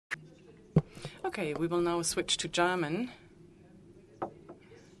Okay, we will now switch to German.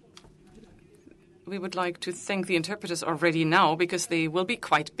 We would like to thank the interpreters already now because they will be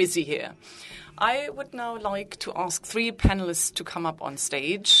quite busy here. I would now like to ask 3 panelists to come up on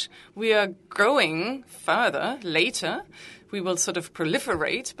stage. We are growing further later. We will sort of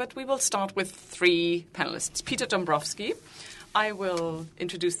proliferate, but we will start with 3 panelists. Peter Dombrowski. I will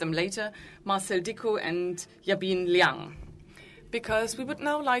introduce them later. Marcel Dickow and Yabin Liang. Because we would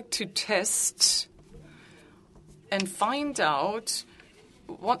now like to test and find out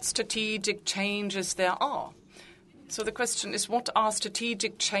what strategic changes there are. So the question is, what are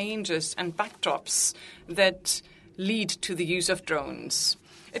strategic changes and backdrops that lead to the use of drones?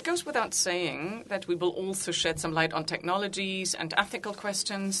 It goes without saying that we will also shed some light on technologies and ethical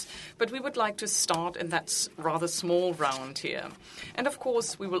questions, but we would like to start in that rather small round here. And of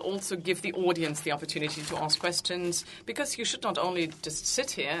course, we will also give the audience the opportunity to ask questions, because you should not only just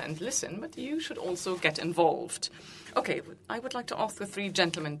sit here and listen, but you should also get involved. Okay, I would like to ask the 3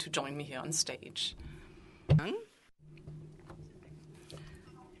 gentlemen to join me here on stage.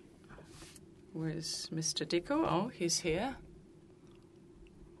 Where is Mr. Dickow? Oh, he's here.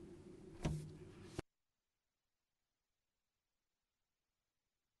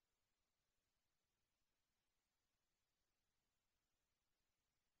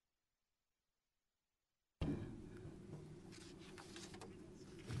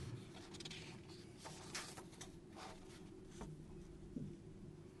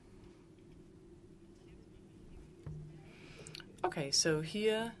 Okay, so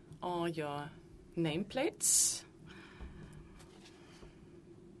here are your nameplates.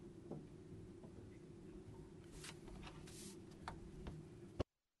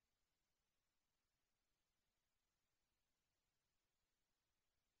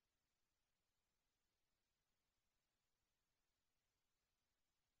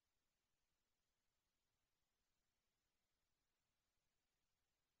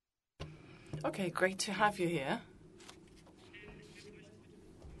 Okay, great to have you here.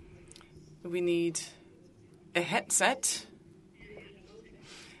 We need a headset.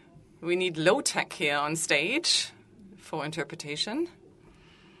 We need low-tech here on stage for interpretation.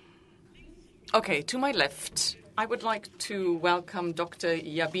 Okay, to my left, I would like to welcome Dr.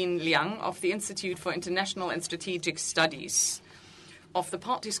 Yabin Liang of the Institute for International and Strategic Studies of the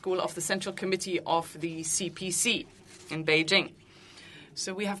Party School of the Central Committee of the C.P.C. in Beijing.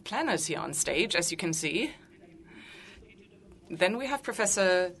 So we have planners here on stage, as you can see. Then we have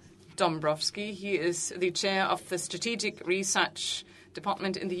Professor Dombrowski. He is the chair of the Strategic Research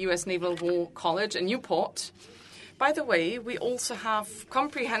Department in the U.S. Naval War College in Newport. By the way, we also have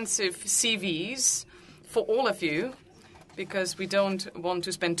comprehensive CVs for all of you, because we don't want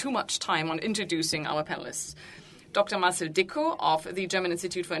to spend too much time on introducing our panelists. Dr. Marcel Dickow of the German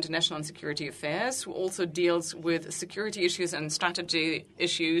Institute for International and Security Affairs, who also deals with security issues and strategy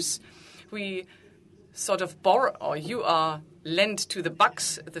issues. We sort of borrow, or you are lent to the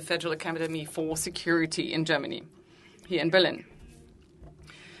BAX, the Federal Academy for Security in Germany, here in Berlin.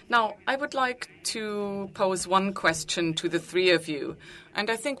 Now, I would like to pose one question to the 3 of you, and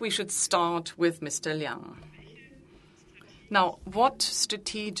I think we should start with Mr. Liang. Now, what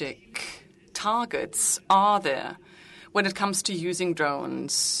strategic targets are there when it comes to using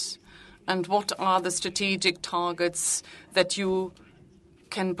drones? And what are the strategic targets that you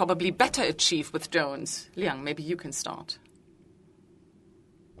can probably better achieve with drones? Liang, maybe you can start.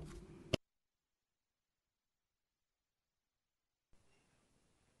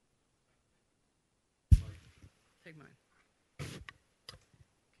 Take mine.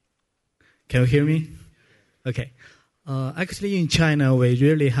 Can you hear me? Okay. Actually, in China, we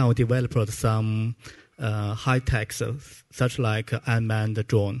really have developed some high-tech, such like unmanned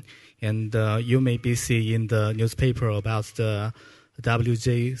drone. And you may be seeing in the newspaper about the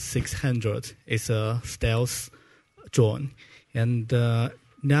WJ-600. It's a stealth drone. And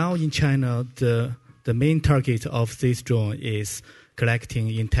now in China, the main target of this drone is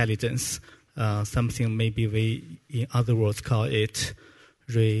collecting intelligence, something maybe we, in other words, call it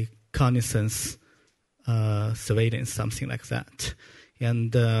reconnaissance surveillance, something like that.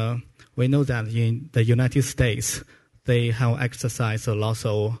 And we know that in the United States, they have exercised a lot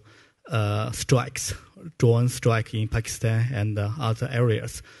of strikes, drone strike in Pakistan and other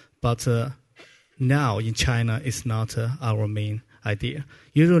areas. But now in China, it's not our main idea.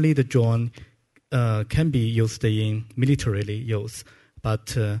 Usually the drone can be used in militarily use,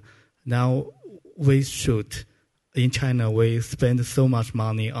 but now we should, in China, we spend so much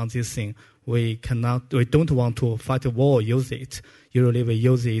money on this thing. We don't want to fight a war, use it. Usually we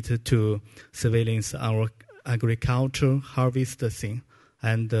use it to surveillance our agriculture, harvest thing.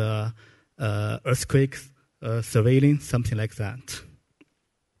 And earthquakes, surveilling, something like that.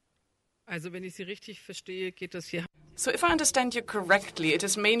 Also wenn ich Sie richtig verstehe, geht das hier. So if I understand you correctly, it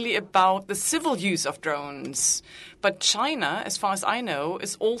is mainly about the civil use of drones. But China, as far as I know,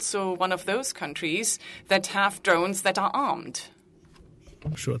 is also one of those countries that have drones that are armed.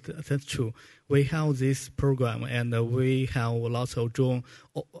 Sure, that's true. We have this program, and we have lots of drones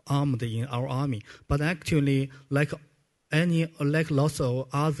armed in our army. But actually, like lots of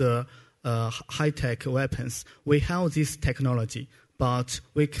other high-tech weapons, we have this technology, but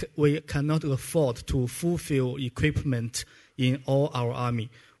we cannot afford to fulfill equipment in all our army.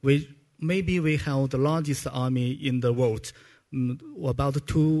 Maybe we have the largest army in the world, about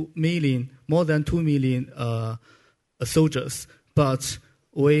 2 million, more than 2 million soldiers, but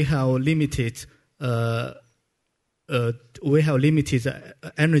we have limited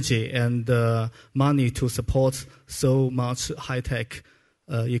energy and money to support so much high-tech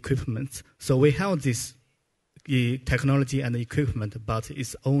equipment. So we have this technology and equipment, but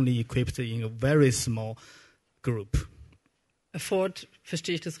it's only equipped in a very small group. Ford,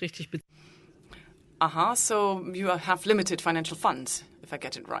 verstehe ich das richtig? So you have limited financial funds, if I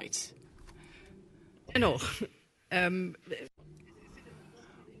get it right. Genau.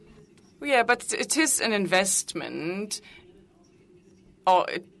 Yeah, but it is an investment, or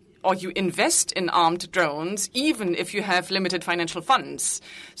you invest in armed drones even if you have limited financial funds.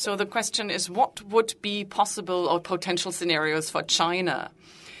 So the question is, what would be possible or potential scenarios for China?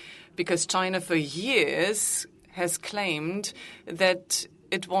 Because China for years has claimed that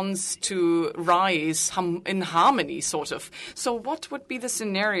it wants to rise in harmony, sort of. So what would be the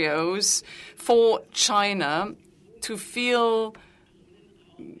scenarios for China to feel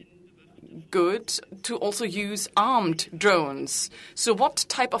good to also use armed drones? So what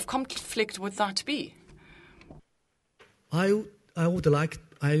type of conflict would that be? I would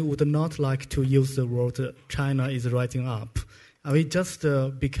not like to use the word China is rising up. We just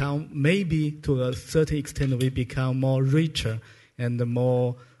become, maybe to a certain extent, we become more richer and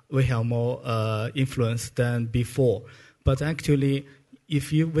we have more influence than before. But actually,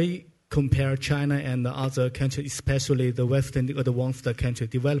 if we compare China and the other countries, especially the Western advanced countries,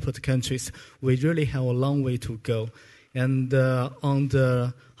 developed countries, we really have a long way to go. And on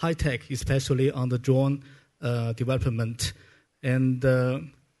the high-tech, especially on the drone development, and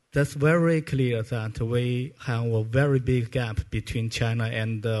that's very clear that we have a very big gap between China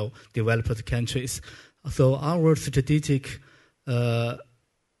and developed countries. So our strategic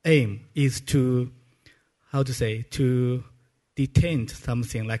aim is to detain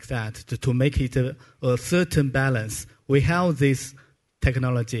something like that, to make it a certain balance. We have this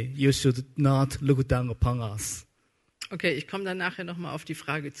technology. You should not look down upon us. Okay, ich komme dann nachher nochmal auf die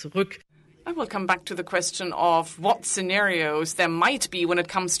Frage zurück. I will come back to the question of what scenarios there might be when it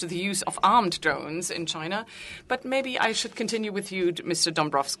comes to the use of armed drones in China. But maybe I should continue with you, Mr.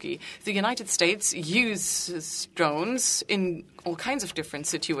 Dombrowski. The United States uses drones in all kinds of different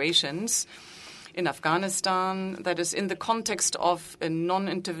situations. In Afghanistan, that is in the context of a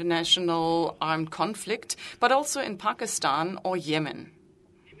non-international armed conflict, but also in Pakistan or Yemen.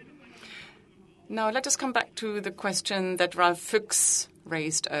 Now, let us come back to the question that Ralph Fuchs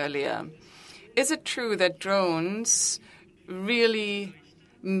raised earlier. Is it true that drones really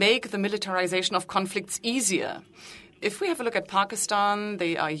make the militarization of conflicts easier? If we have a look at Pakistan,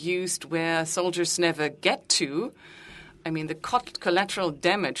 they are used where soldiers never get to. I mean, the collateral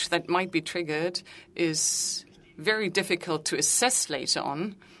damage that might be triggered is very difficult to assess later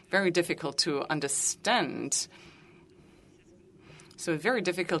on, very difficult to understand. So very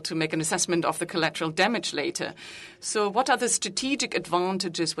difficult to make an assessment of the collateral damage later. So what are the strategic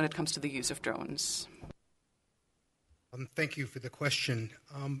advantages when it comes to the use of drones? Thank you for the question.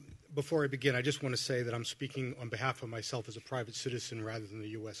 Before I begin, I just want to say that I'm speaking on behalf of myself as a private citizen rather than the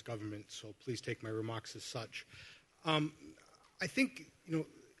U.S. government, so please take my remarks as such. I think,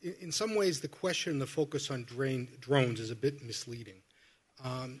 in some ways the question, the focus on drones is a bit misleading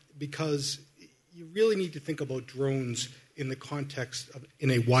because you really need to think about drones in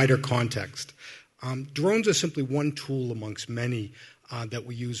a wider context. Drones are simply one tool amongst many that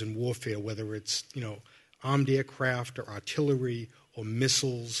we use in warfare, whether it's armed aircraft or artillery or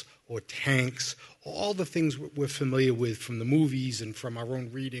missiles or tanks, all the things we're familiar with from the movies and from our own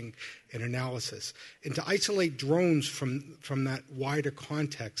reading and analysis. And to isolate drones from that wider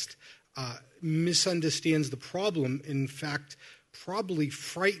context misunderstands the problem. In fact, probably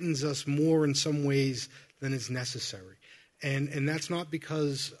frightens us more in some ways than is necessary. And that's not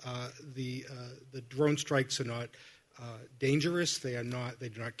because the drone strikes are not dangerous. They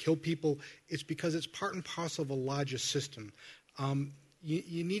do not kill people. It's because it's part and parcel of a larger system.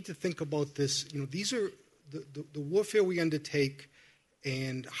 you need to think about this. These are the warfare we undertake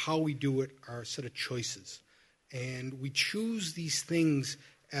and how we do it are a set of choices. And we choose these things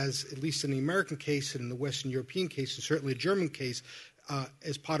as, at least in the American case and in the Western European case, and certainly the German case,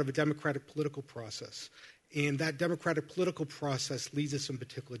 as part of a democratic political process. And that democratic political process leads us in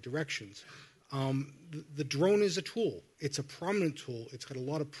particular directions. The drone is a tool. It's a prominent tool. It's got a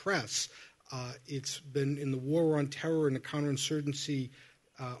lot of press. It's been in the war on terror and the counterinsurgency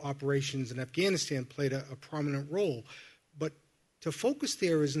operations in Afghanistan played a prominent role. But to focus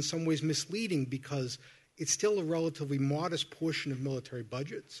there is in some ways misleading because it's still a relatively modest portion of military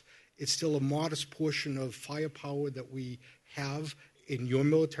budgets. It's still a modest portion of firepower that we have in your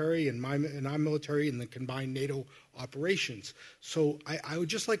military and our military and the combined NATO operations. So I would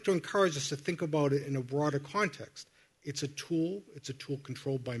just like to encourage us to think about it in a broader context. It's a tool. It's a tool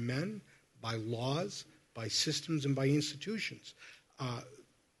controlled by men, by laws, by systems, and by institutions.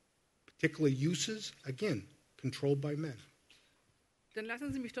 Particular uses, again, controlled by men. Dann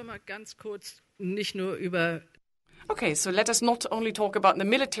lassen Sie mich doch mal ganz kurz nicht nur über. Okay, so let us not only talk about the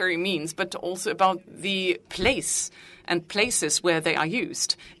military means, but also about the place and places where they are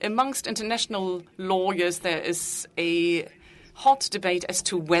used. Amongst international lawyers, there is a hot debate as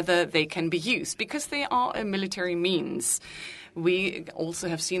to whether they can be used, because they are a military means. We also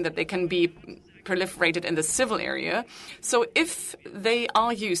have seen that they can be proliferated in the civil area. So if they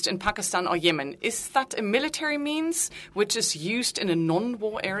are used in Pakistan or Yemen, is that a military means which is used in a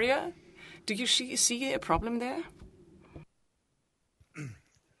non-war area? Do you see a problem there?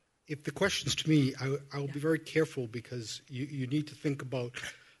 If the question's to me, I will be very careful because you need to think about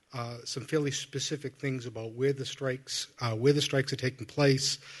some fairly specific things about where the strikes are taking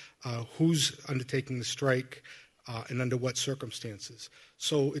place, who's undertaking the strike, and under what circumstances.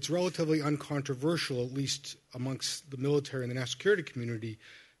 So it's relatively uncontroversial, at least amongst the military and the national security community,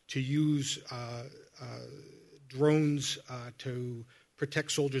 to use drones to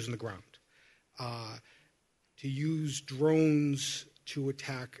protect soldiers on the ground, to use drones to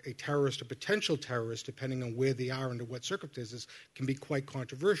attack a terrorist or potential terrorist, depending on where they are under what circumstances, can be quite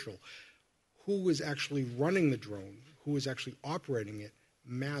controversial. Who is actually running the drone, who is actually operating it,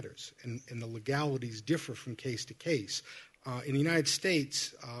 matters, and the legalities differ from case to case. In the United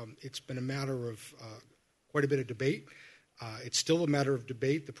States, it's been a matter of quite a bit of debate. It's still a matter of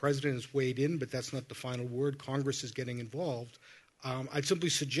debate. The president has weighed in, but that's not the final word. Congress is getting involved. I'd simply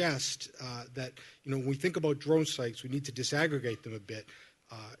suggest that when we think about drone strikes, we need to disaggregate them a bit.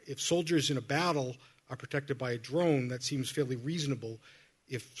 If soldiers in a battle are protected by a drone, that seems fairly reasonable.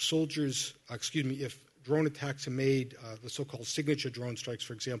 If drone attacks are made, the so-called signature drone strikes,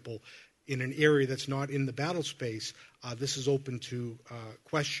 for example, in an area that's not in the battle space, this is open to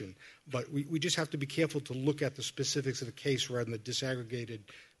question. But we just have to be careful to look at the specifics of the case rather than the disaggregated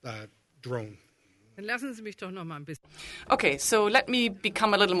drone. Okay, so let me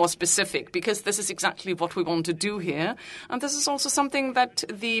become a little more specific, because this is exactly what we want to do here. And this is also something that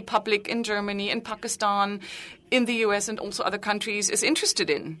the public in Germany, in Pakistan, in the US, and also other countries is interested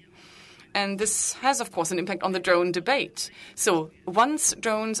in. And this has, of course, an impact on the drone debate. So once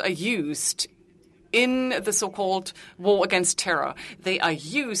drones are used in the so-called war against terror, they are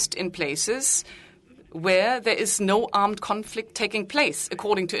used in places where there is no armed conflict taking place,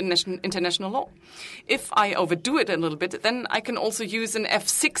 according to international law. If I overdo it a little bit, then I can also use an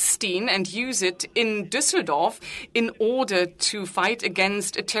F-16 and use it in Düsseldorf in order to fight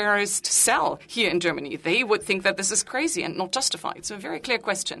against a terrorist cell here in Germany. They would think that this is crazy and not justified. So a very clear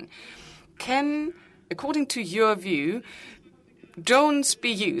question. Can, according to your view, drones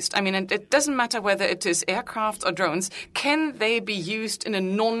be used? I mean, it doesn't matter whether it is aircraft or drones. Can they be used in a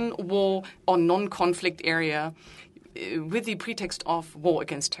non-war or non-conflict area with the pretext of war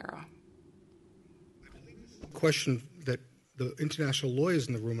against terror? Question that the international lawyers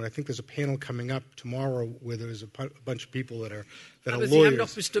in the room, and I think there's a panel coming up tomorrow where there's a bunch of people that are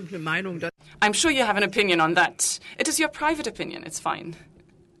lawyers. I'm sure you have an opinion on that. It is your private opinion. It's fine.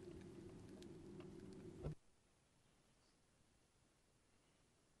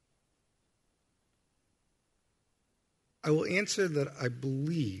 I will answer that I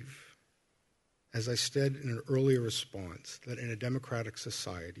believe, as I said in an earlier response, that in a democratic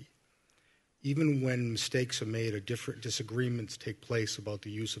society, even when mistakes are made or different disagreements take place about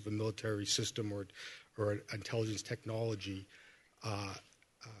the use of a military system or intelligence technology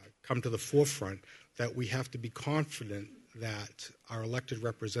come to the forefront, that we have to be confident that our elected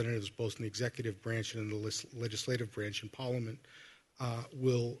representatives, both in the executive branch and in the legislative branch in Parliament,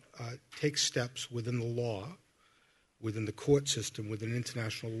 will take steps within the law, within the court system, within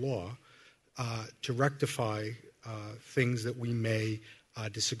international law, to rectify things that we may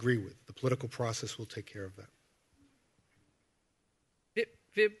disagree with. The political process will take care of that.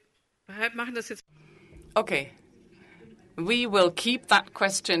 Okay. We will keep that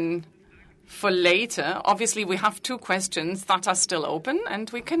question for later. Obviously, we have 2 questions that are still open, and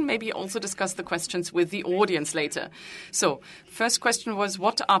we can maybe also discuss the questions with the audience later. So, first question was,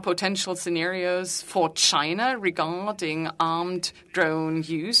 what are potential scenarios for China regarding armed drone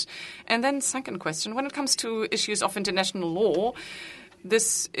use? And then second question, when it comes to issues of international law,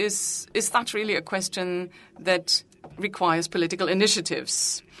 is that really a question that requires political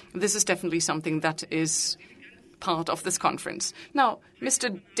initiatives? This is definitely something that is part of this conference. Now,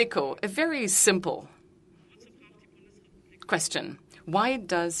 Mr. Dickow, a very simple question. Why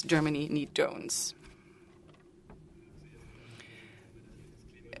does Germany need drones?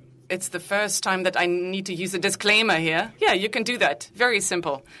 It's the first time that I need to use a disclaimer here. Yeah, you can do that. Very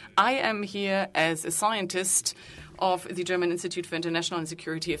simple. I am here as a scientist of the German Institute for International and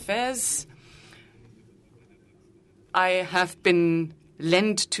Security Affairs. I have been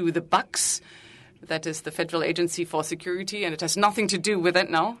lent to the BACS, that is the Federal Agency for Security, and it has nothing to do with it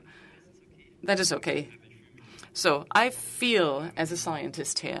now. That is okay. So I feel as a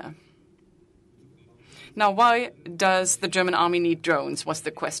scientist here. Now, why does the German army need drones, was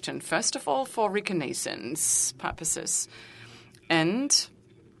the question. First of all, for reconnaissance purposes. And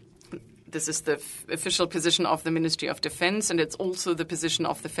this is the official position of the Ministry of Defense, and it's also the position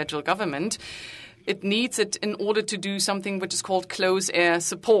of the federal government. It needs it in order to do something which is called close air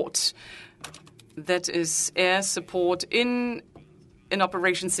support. That is air support in an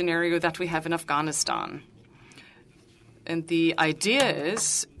operation scenario that we have in Afghanistan. And the idea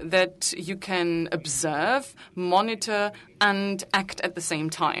is that you can observe, monitor, and act at the same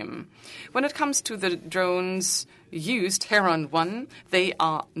time. When it comes to the drones used, Heron 1, they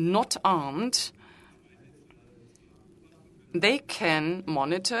are not armed. They can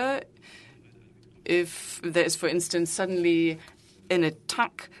monitor if there is, for instance, suddenly an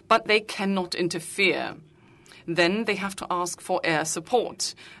attack, but they cannot interfere. Then they have to ask for air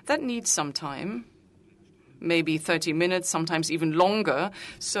support. That needs some time, maybe 30 minutes, sometimes even longer.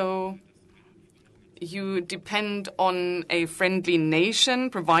 So you depend on a friendly nation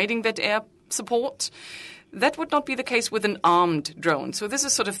providing that air support. That would not be the case with an armed drone. So this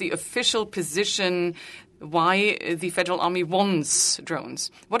is sort of the official position why the Federal Army wants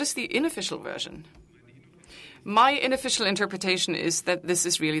drones. What is the unofficial version? My unofficial interpretation is that this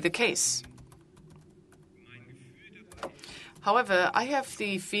is really the case. However, I have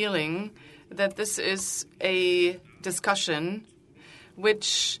the feeling that this is a discussion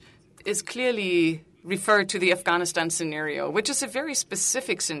which is clearly referred to the Afghanistan scenario, which is a very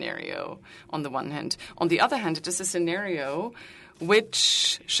specific scenario on the one hand. On the other hand, it is a scenario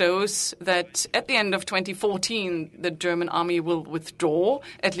which shows that at the end of 2014, the German army will withdraw,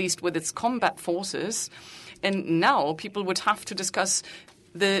 at least with its combat forces. And now people would have to discuss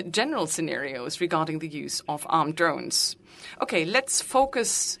the general scenarios regarding the use of armed drones. Okay, let's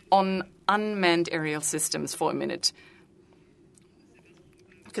focus on unmanned aerial systems for a minute,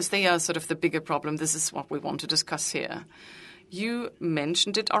 because they are sort of the bigger problem. This is what we want to discuss here. You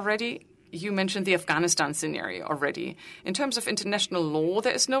mentioned it already. You mentioned the Afghanistan scenario already. In terms of international law,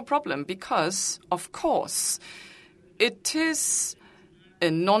 there is no problem because, of course, it is a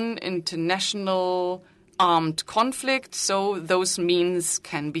non-international armed conflict, so those means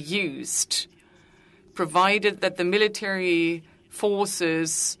can be used, provided that the military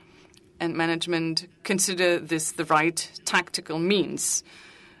forces and management consider this the right tactical means.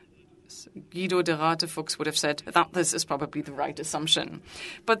 Guido de Ratefuchs would have said that this is probably the right assumption.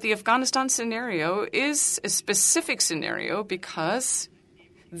 But the Afghanistan scenario is a specific scenario because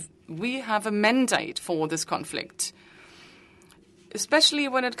we have a mandate for this conflict, especially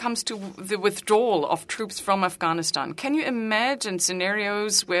when it comes to the withdrawal of troops from Afghanistan. Can you imagine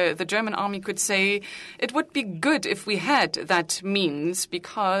scenarios where the German army could say, it would be good if we had that means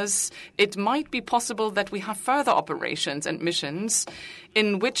because it might be possible that we have further operations and missions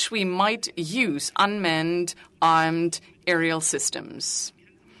in which we might use unmanned armed aerial systems?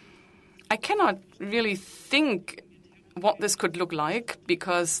 I cannot really think what this could look like,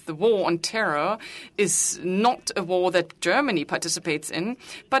 because the war on terror is not a war that Germany participates in,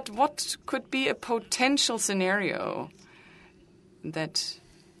 but what could be a potential scenario that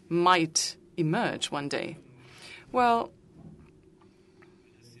might emerge one day? Well,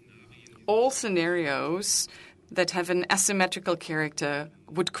 all scenarios that have an asymmetrical character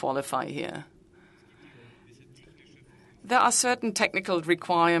would qualify here. There are certain technical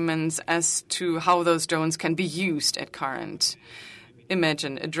requirements as to how those drones can be used at current.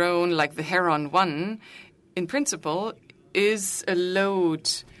 Imagine a drone like the Heron 1 in principle, is a load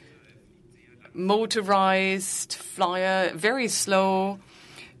motorized flyer, very slow,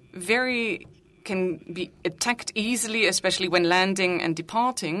 can be attacked easily, especially when landing and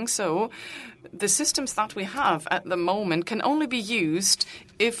departing. So the systems that we have at the moment can only be used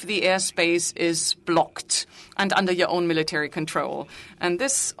if the airspace is blocked and under your own military control. And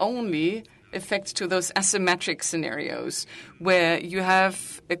this only affects to those asymmetric scenarios where you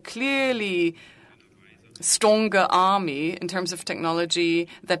have a clearly stronger army in terms of technology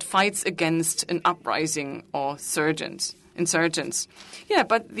that fights against an uprising or insurgents. Yeah,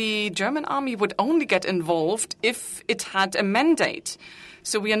 but the German army would only get involved if it had a mandate.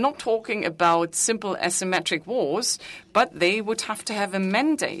 So we are not talking about simple asymmetric wars, but they would have to have a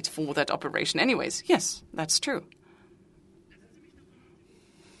mandate for that operation anyways. Yes, that's true.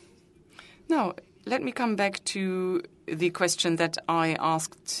 Now, let me come back to the question that I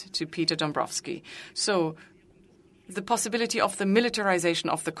asked to Peter Dombrowski. So, the possibility of the militarization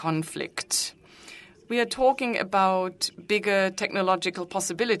of the conflict. We are talking about bigger technological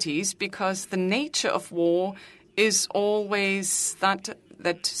possibilities because the nature of war is always that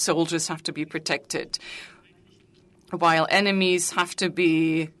soldiers have to be protected, while enemies have to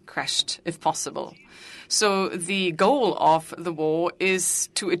be crushed if possible. So the goal of the war is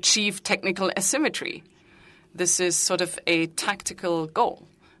to achieve technical asymmetry. This is sort of a tactical goal,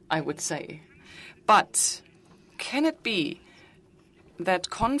 I would say. But can it be that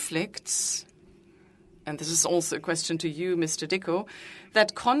conflicts, and this is also a question to you, Mr. Dickow,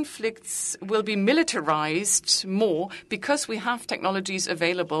 that conflicts will be militarized more because we have technologies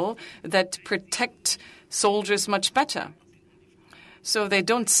available that protect soldiers much better? So they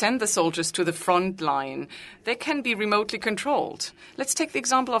don't send the soldiers to the front line. They can be remotely controlled. Let's take the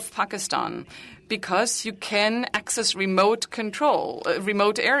example of Pakistan, because you can access remote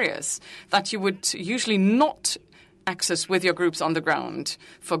areas that you would usually not access with your groups on the ground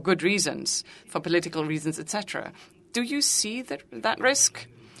for good reasons, for political reasons, etc. Do you see that risk?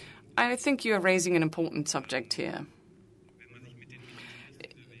 I think you are raising an important subject here.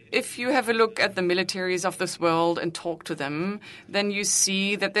 If you have a look at the militaries of this world and talk to them, then you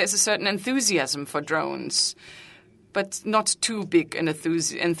see that there's a certain enthusiasm for drones, but not too big an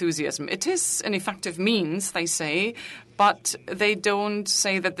enthusiasm. It is an effective means, they say, but they don't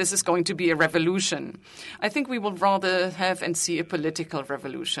say that this is going to be a revolution. I think we will rather have and see a political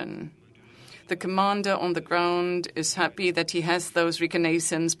revolution. The commander on the ground is happy that he has those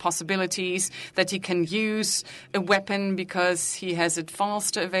reconnaissance possibilities, that he can use a weapon because he has it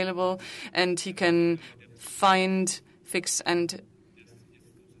faster available, and he can find, fix, and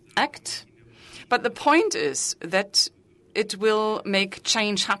act. But the point is that it will make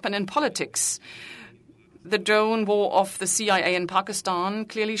change happen in politics. The drone war of the CIA in Pakistan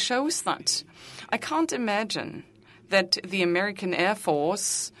clearly shows that. I can't imagine that the American Air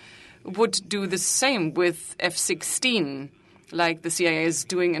Force would do the same with F-16, like the CIA is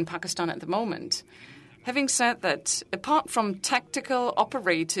doing in Pakistan at the moment. Having said that, apart from tactical,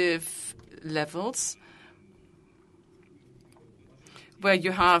 operative levels, where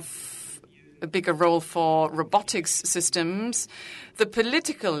you have a bigger role for robotics systems, the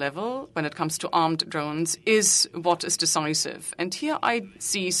political level, when it comes to armed drones, is what is decisive. And here I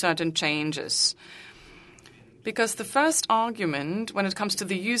see certain changes. Because the first argument when it comes to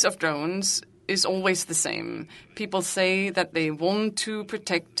the use of drones is always the same. People say that they want to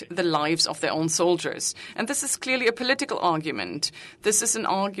protect the lives of their own soldiers. And this is clearly a political argument. This is an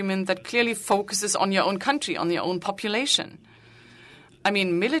argument that clearly focuses on your own country, on your own population. I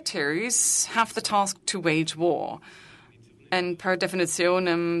mean, militaries have the task to wage war. And per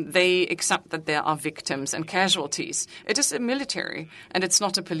definitionem, they accept that there are victims and casualties. It is a military, and it's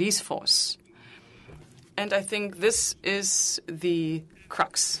not a police force. And I think this is the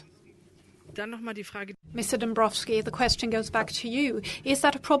crux. Mr. Dombrowski, the question goes back to you. Is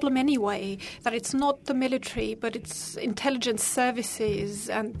that a problem anyway, that it's not the military, but it's intelligence services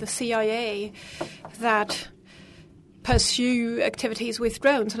and the CIA that pursue activities with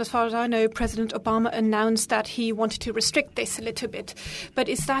drones? And as far as I know, President Obama announced that he wanted to restrict this a little bit. But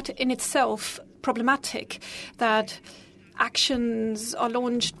is that in itself problematic, that actions are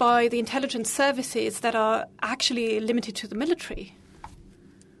launched by the intelligence services that are actually limited to the military?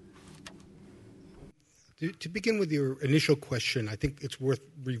 To begin with your initial question, I think it's worth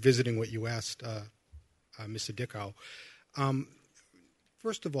revisiting what you asked Mr. Dickow.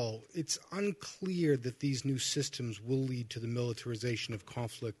 First of all, it's unclear that these new systems will lead to the militarization of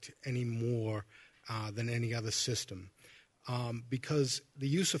conflict any more than any other system, because the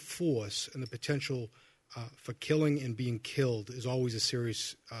use of force and the potential for killing and being killed is always a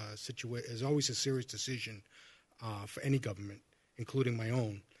serious decision for any government, including my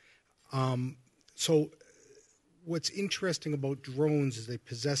own. So what's interesting about drones is they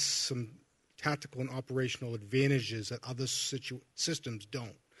possess some tactical and operational advantages that other systems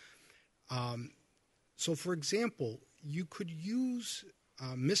don't. So, for example, you could use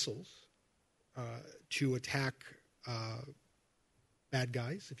missiles to attack bad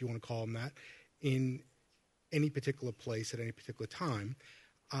guys, if you want to call them that, in any particular place at any particular time.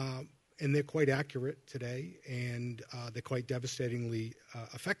 And they're quite accurate today, and they're quite devastatingly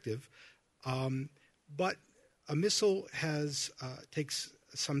effective. But a missile takes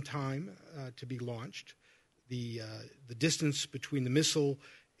some time to be launched. The distance between the missile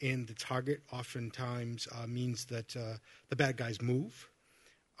and the target oftentimes means that the bad guys move.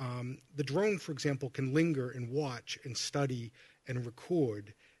 The drone, for example, can linger and watch and study and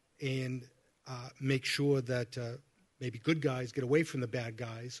record and make sure that maybe good guys get away from the bad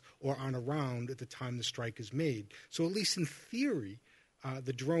guys or aren't around at the time the strike is made. So at least in theory,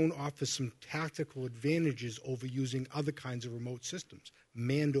 the drone offers some tactical advantages over using other kinds of remote systems,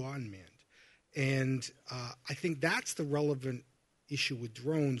 manned or unmanned. And I think that's the relevant issue with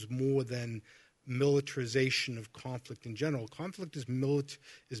drones more than militarization of conflict in general. Conflict is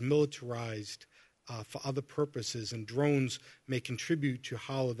militarized for other purposes, and drones may contribute to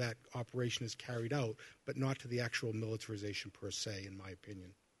how that operation is carried out, but not to the actual militarization per se, in my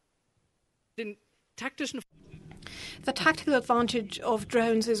opinion. The tactical advantage of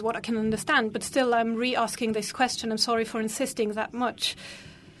drones is what I can understand, but still I'm re-asking this question. I'm sorry for insisting that much.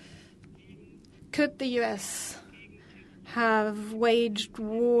 Could the US have waged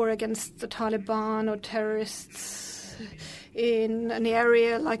war against the Taliban or terrorists in an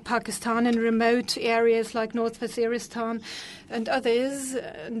area like Pakistan, in remote areas like North Waziristan and others,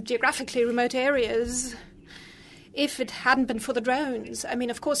 geographically remote areas, if it hadn't been for the drones? I mean,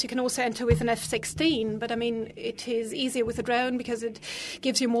 of course, you can also enter with an F-16, but I mean, it is easier with a drone because it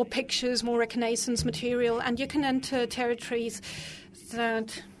gives you more pictures, more reconnaissance material, and you can enter territories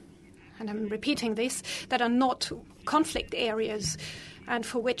that, and I'm repeating this, that are not conflict areas, and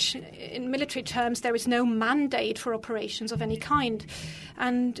for which, in military terms, there is no mandate for operations of any kind.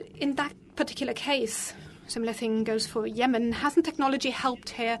 And in that particular case, similar thing goes for Yemen. Hasn't technology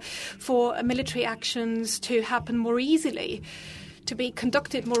helped here for military actions to happen more easily, to be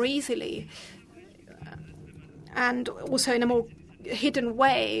conducted more easily, and also in a more hidden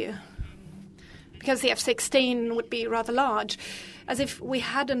way? Because the F-16 would be rather large, as if we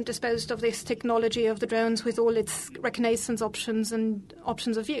hadn't disposed of this technology of the drones with all its reconnaissance options and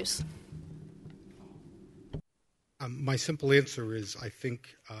options of use. My simple answer is I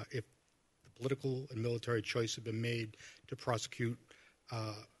think if the political and military choice had been made to prosecute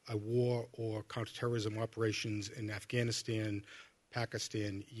a war or counterterrorism operations in Afghanistan,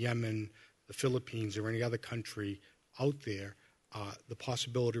 Pakistan, Yemen, the Philippines, or any other country out there, the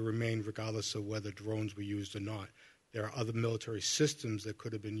possibility remained regardless of whether drones were used or not. There are other military systems that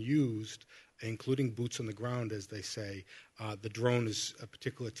could have been used, including boots on the ground, as they say. The drone is a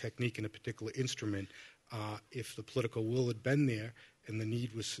particular technique and a particular instrument. If the political will had been there and the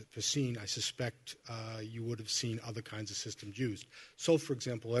need was foreseen, I suspect you would have seen other kinds of systems used. So, for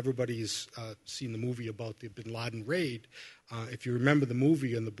example, everybody has seen the movie about the bin Laden raid. If you remember the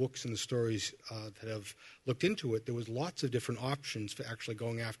movie and the books and the stories that have looked into it, there was lots of different options for actually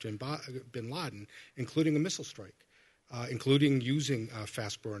going after bin Laden, including a missile strike, including using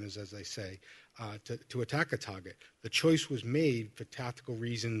fast burners, as they say, to attack a target. The choice was made for tactical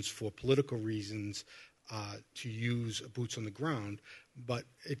reasons, for political reasons, to use boots on the ground, but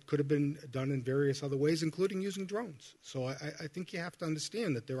it could have been done in various other ways, including using drones. So I think you have to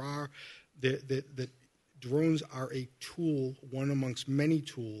understand that that drones are a tool, one amongst many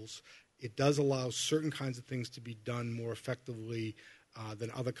tools. It does allow certain kinds of things to be done more effectively than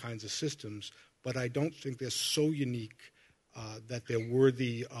other kinds of systems, but I don't think they're so unique that they're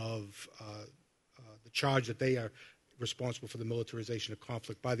worthy of the charge that they are responsible for the militarization of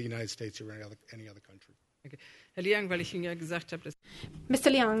conflict by the United States or any other country. Okay. Herr Liang, weil ich Ihnen ja gesagt habe, dass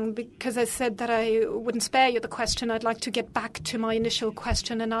Mr. Liang, because I said that I wouldn't spare you the question, I'd like to get back to my initial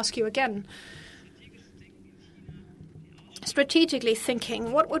question and ask you again. Strategically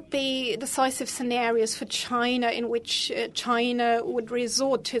thinking, what would be decisive scenarios for China in which China would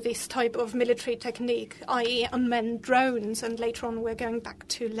resort to this type of military technique, i.e. unmanned drones, and later on we're going back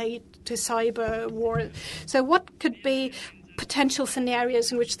to cyber war. So what could be potential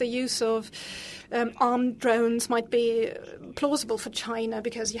scenarios in which the use of armed drones might be plausible for China,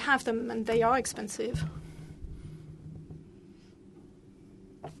 because you have them and they are expensive?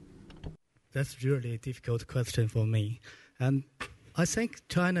 That's really a difficult question for me. And I think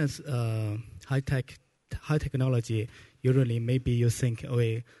China's high technology, usually maybe you think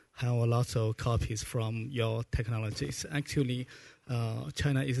we have a lot of copies from your technologies. Actually,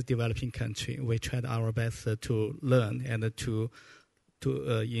 China is a developing country. We tried our best to learn and to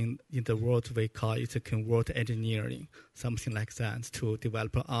in the world we call it convert engineering, something like that, to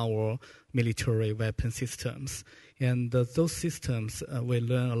develop our military weapon systems. And those systems we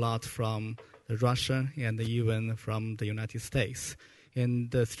learn a lot from Russia and even from the United States.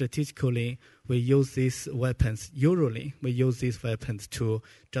 And strategically, we use these weapons. Usually, we use these weapons to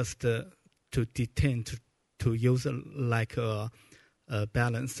just to detain, to use like a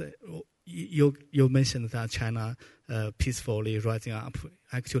balance. You mentioned that China peacefully rising up.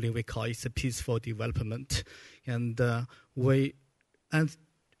 Actually, we call it a peaceful development, and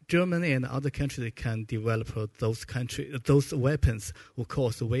Germany and other countries can develop those weapons. Of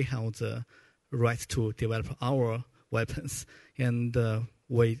course, we have the right to develop our weapons, and that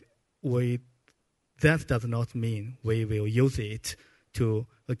does not mean we will use it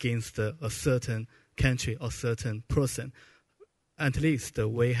against a certain country or certain person. At least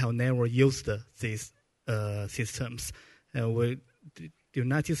we have never used these systems. The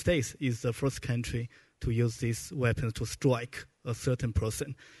United States is the first country to use these weapons to strike a certain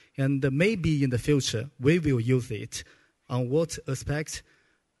person. And maybe in the future, we will use it. On what aspect?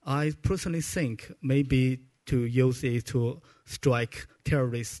 I personally think maybe to use it to strike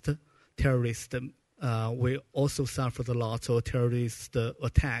terrorists. We also suffered a lot of terrorist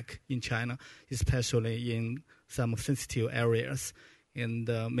attack in China, especially in some sensitive areas, and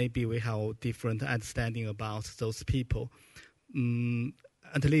maybe we have different understanding about those people.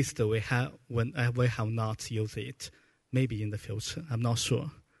 At least we have not used it. Maybe in the future, I'm not sure.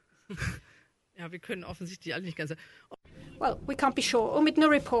 Ja, wir können offensichtlich alle nicht ganz. Well, we can't be sure. Omid,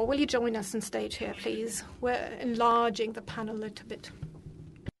 Nouripour, will you join us on stage here, please? We're enlarging the panel a little bit.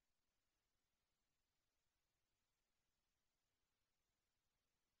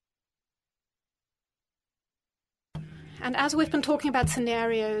 And as we've been talking about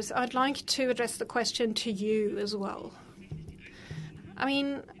scenarios, I'd like to address the question to you as well. I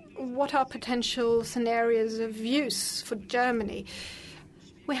mean, what are potential scenarios of use for Germany?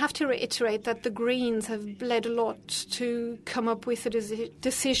 We have to reiterate that the Greens have bled a lot to come up with a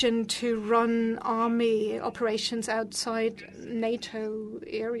decision to run army operations outside NATO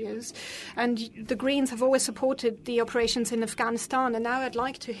areas. And the Greens have always supported the operations in Afghanistan. And now I'd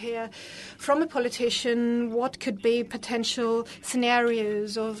like to hear from a politician what could be potential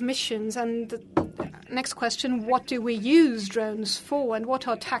scenarios of missions. And the next question, what do we use drones for? And what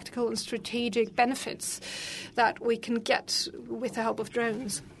are tactical and strategic benefits that we can get with the help of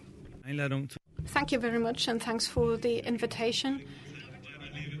drones? Thank you very much, and thanks for the invitation.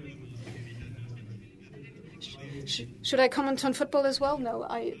 Should I comment on football as well? No,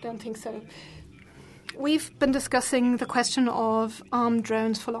 I don't think so. We've been discussing the question of armed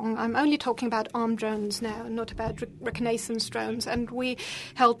drones for long. I'm only talking about armed drones now, not about reconnaissance drones. And we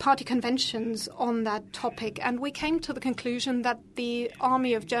held party conventions on that topic. And we came to the conclusion that the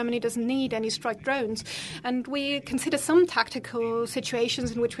army of Germany doesn't need any strike drones. And we consider some tactical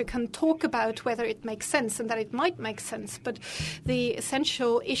situations in which we can talk about whether it makes sense and that it might make sense. But the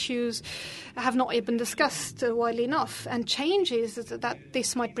essential issues have not yet been discussed widely enough. And changes that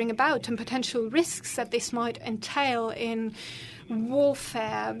this might bring about and potential risks that this might entail in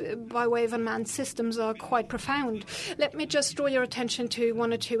warfare by way of unmanned systems are quite profound. Let me just draw your attention to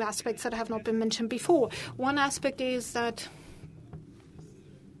one or two aspects that have not been mentioned before. One aspect is that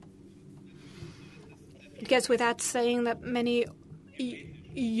it goes without saying that many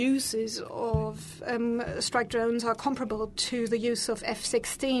uses of strike drones are comparable to the use of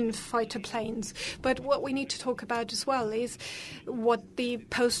F-16 fighter planes. But what we need to talk about as well is what the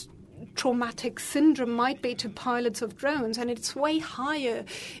post-traumatic syndrome might be to pilots of drones, and it's way higher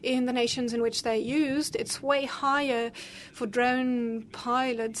in the nations in which they're used. It's way higher for drone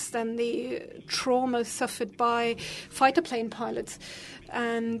pilots than the trauma suffered by fighter plane pilots.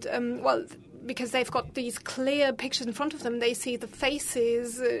 And, because they've got these clear pictures in front of them, they see the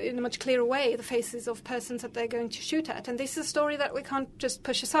faces in a much clearer way, the faces of persons that they're going to shoot at. And this is a story that we can't just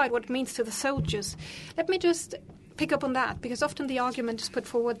push aside, what it means to the soldiers. Let me just pick up on that, because often the argument is put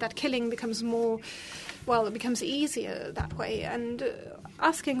forward that killing becomes it becomes easier that way. And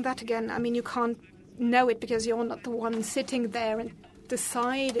asking that again, I mean, you can't know it because you're not the one sitting there and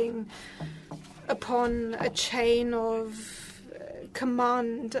deciding upon a chain of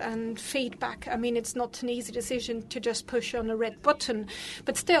command and feedback. I mean, it's not an easy decision to just push on a red button.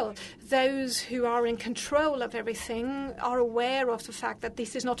 But still, those who are in control of everything are aware of the fact that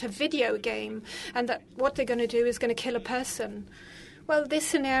this is not a video game and that what they're going to do is going to kill a person. Well, this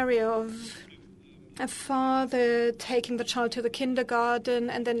scenario of a father taking the child to the kindergarten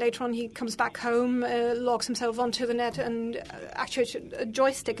and then later on he comes back home, logs himself onto the net and actuates a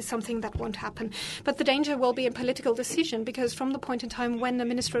joystick is something that won't happen. But the danger will be a political decision, because from the point in time when the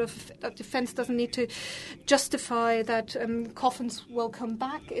Minister of Defense doesn't need to justify that coffins will come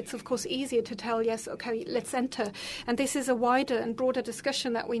back, it's of course easier to tell, yes, okay, let's enter. And this is a wider and broader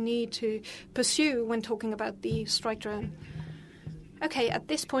discussion that we need to pursue when talking about the strike drone. Okay, at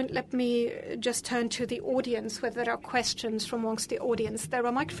this point, let me just turn to the audience, whether there are questions from amongst the audience. There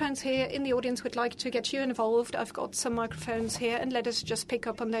are microphones here in the audience. We'd like to get you involved. I've got some microphones here, and let us just pick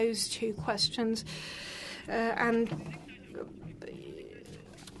up on those two questions.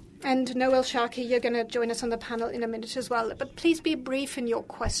 And Noel, Sharkey, you're going to join us on the panel in a minute as well. But please be brief in your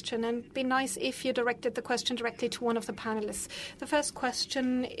question, and be nice if you directed the question directly to one of the panelists. The first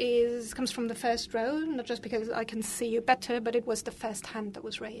question comes from the first row, not just because I can see you better, but it was the first hand that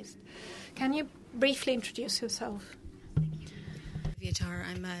was raised. Can you briefly introduce yourself? Viatar.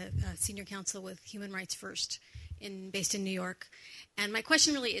 I'm a senior counsel with Human Rights First, based in New York. And my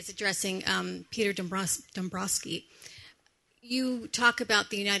question really is addressing Peter Dombrowski. You talk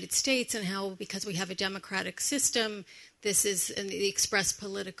about the United States and how, because we have a democratic system, this is the express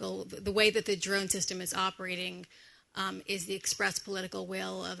political, the way that the drone system is operating is the express political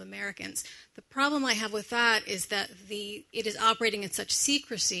will of Americans. The problem I have with that is that it is operating in such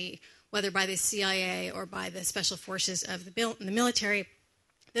secrecy, whether by the CIA or by the special forces of the military,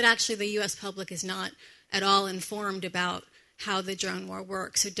 that actually the U.S. public is not at all informed about how the drone war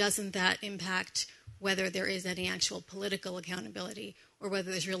works. So doesn't that impact whether there is any actual political accountability or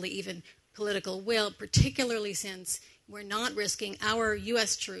whether there's really even political will, particularly since we're not risking our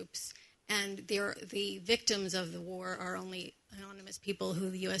U.S. troops and the victims of the war are only anonymous people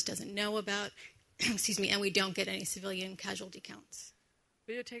who the U.S. doesn't know about, and we don't get any civilian casualty counts.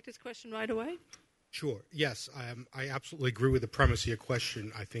 Will you take this question right away? Sure. Yes, I absolutely agree with the premise of your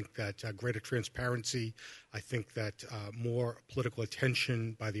question. I think that greater transparency, I think that more political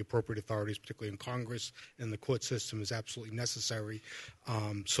attention by the appropriate authorities, particularly in Congress and the court system, is absolutely necessary.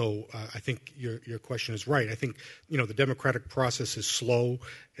 So I think your question is right. I think, the democratic process is slow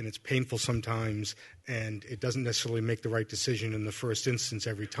and it's painful sometimes, and it doesn't necessarily make the right decision in the first instance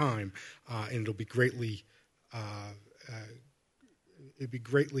every time, and it'll be greatly it'd be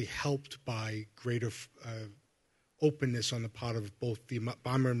greatly helped by greater openness on the part of both the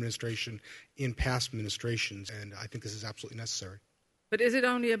Obama administration and past administrations, and I think this is absolutely necessary. But is it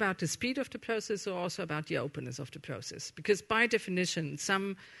only about the speed of the process or also about the openness of the process? Because by definition,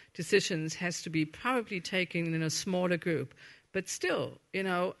 some decisions has to be probably taken in a smaller group. But still,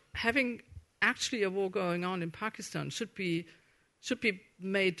 having actually a war going on in Pakistan should be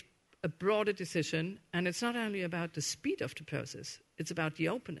made a broader decision, and it's not only about the speed of the process, it's about the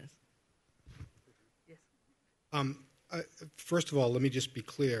openness. Yes. First of all, let me just be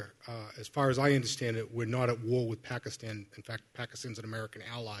clear. As far as I understand it, we're not at war with Pakistan. In fact, Pakistan's an American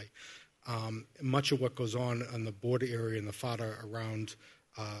ally. Much of what goes on the border area in the FATA around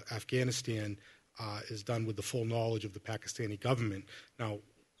Afghanistan is done with the full knowledge of the Pakistani government. Now,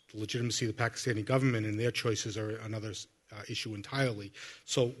 the legitimacy of the Pakistani government and their choices are another issue entirely.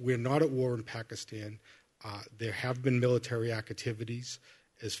 So we're not at war in Pakistan. There have been military activities.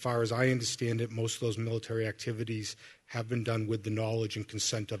 As far as I understand it, most of those military activities have been done with the knowledge and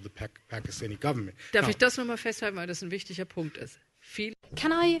consent of the Pakistani government. Darf ich das nochmal festhalten, weil das ein wichtiger Punkt ist?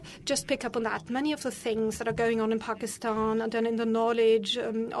 Can I just pick up on that? Many of the things that are going on in Pakistan are done in the knowledge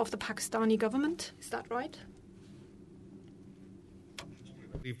of the Pakistani government. Is that right?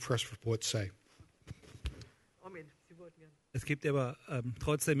 I believe press reports say. Omid, Sie wollten gerne. Es gibt aber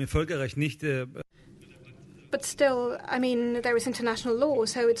trotzdem im Völkerrecht nicht... But still, there is international law,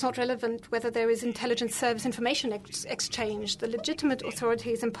 so it's not relevant whether there is intelligence service information exchange. The legitimate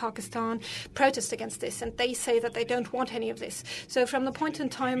authorities in Pakistan protest against this, and they say that they don't want any of this. So from the point in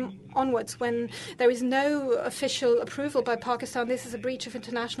time onwards, when there is no official approval by Pakistan, this is a breach of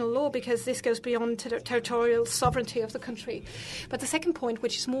international law because this goes beyond territorial sovereignty of the country. But the second point,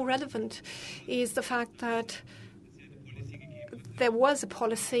 which is more relevant, is the fact that there was a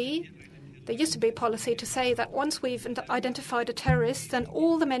policy. There used to be a policy to say that once we've identified a terrorist, then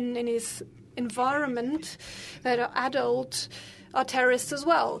all the men in his environment that are adult are terrorists as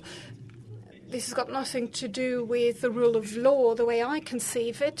well. This has got nothing to do with the rule of law, the way I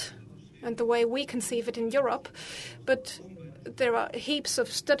conceive it, and the way we conceive it in Europe. But there are heaps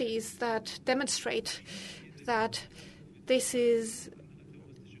of studies that demonstrate that this is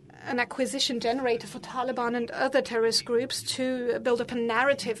an acquisition generator for Taliban and other terrorist groups to build up a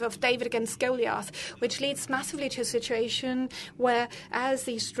narrative of David against Goliath, which leads massively to a situation where, as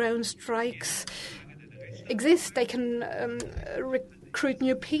these drone strikes exist, they can recruit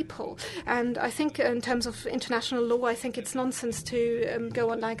new people. And I think in terms of international law, I think it's nonsense to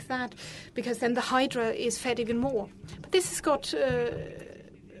go on like that, because then the Hydra is fed even more. But this has got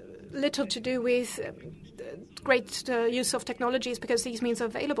little to do with great use of technologies, because these means are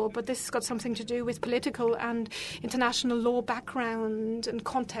available, but this has got something to do with political and international law background and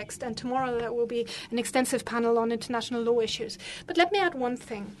context. And tomorrow there will be an extensive panel on international law issues. But let me add one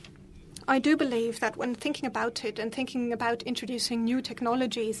thing. I do believe that when thinking about it and thinking about introducing new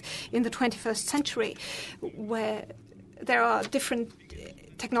technologies in the 21st century, where there are different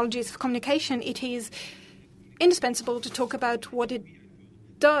technologies of communication, it is indispensable to talk about what it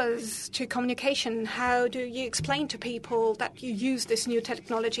does to communication. How do you explain to people that you use this new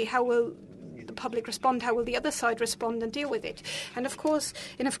technology? How will the public respond? How will the other side respond and deal with it? And of course,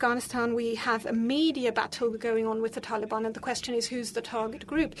 in Afghanistan, we have a media battle going on with the Taliban, and the question is, who's the target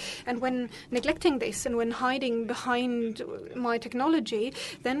group? And when neglecting this and when hiding behind my technology,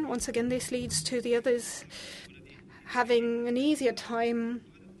 then once again this leads to the others having an easier time,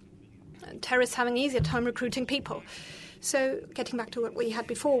 terrorists having an easier time recruiting people. So, getting back to what we had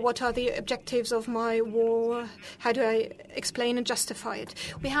before, what are the objectives of my war? How do I explain and justify it?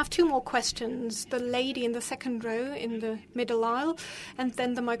 We have two more questions. The lady in the second row in the middle aisle, and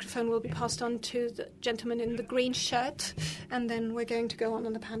then the microphone will be passed on to the gentleman in the green shirt, and then we're going to go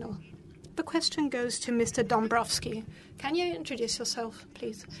on the panel. The question goes to Mr. Dombrowski. Can you introduce yourself,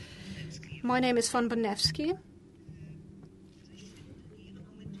 please? My name is von Bonewski.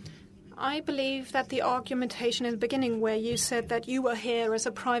 I believe that the argumentation in the beginning, where you said that you were here as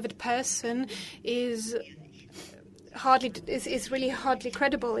a private person, is really hardly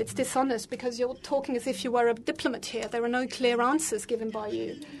credible. It's dishonest, because you're talking as if you were a diplomat here. There are no clear answers given by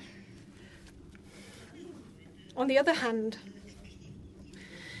you. On the other hand,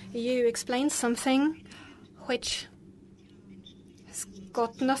 you explained something which has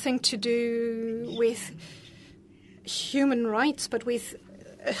got nothing to do with human rights, but with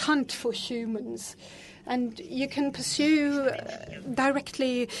a hunt for humans. And you can pursue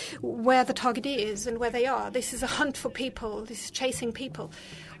directly where the target is and where they are. This is a hunt for people. This is chasing people.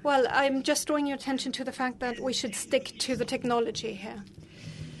 Well, I'm just drawing your attention to the fact that we should stick to the technology here.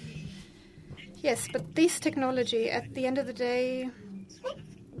 Yes, but this technology, at the end of the day,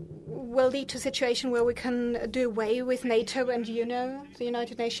 will lead to a situation where we can do away with NATO and, the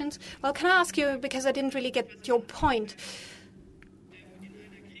United Nations. Well, can I ask you, because I didn't really get your point,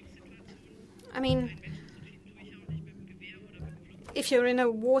 I mean, if you're in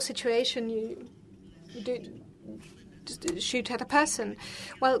a war situation, you do shoot at a person.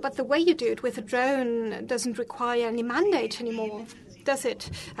 Well, but the way you do it with a drone doesn't require any mandate anymore, does it?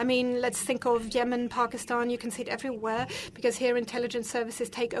 I mean, let's think of Yemen, Pakistan. You can see it everywhere, because here intelligence services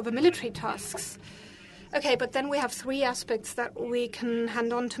take over military tasks. Okay, but then we have three aspects that we can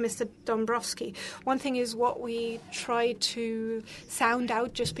hand on to Mr. Dombrowski. One thing is what we tried to sound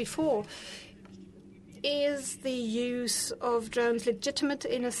out just before. Is the use of drones legitimate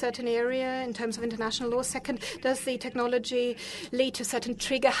in a certain area in terms of international law? Second, does the technology lead to certain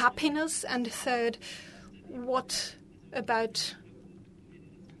trigger happiness? And third, what about...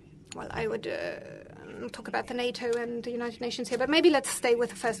 Well, I would talk about the NATO and the United Nations here, but maybe let's stay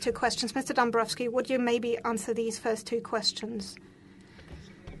with the first two questions. Mr. Dombrowski, would you maybe answer these first two questions?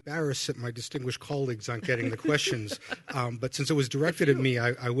 Embarrassed that my distinguished colleagues aren't getting the questions, but since it was directed at me,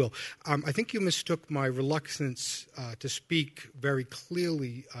 I will. I think you mistook my reluctance to speak very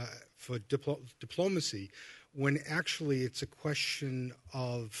clearly for diplomacy, when actually it's a question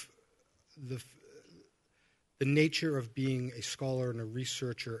of the nature of being a scholar and a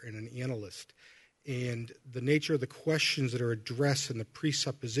researcher and an analyst, and the nature of the questions that are addressed and the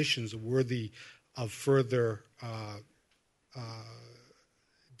presuppositions are worthy of further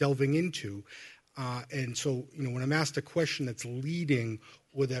delving into. And so, when I'm asked a question that's leading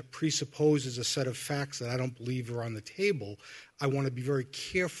or that presupposes a set of facts that I don't believe are on the table, I want to be very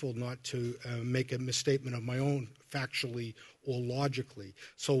careful not to make a misstatement of my own factually or logically.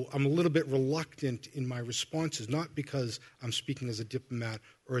 So I'm a little bit reluctant in my responses, not because I'm speaking as a diplomat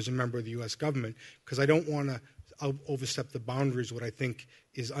or as a member of the U.S. government, because I don't want to overstep the boundaries of what I think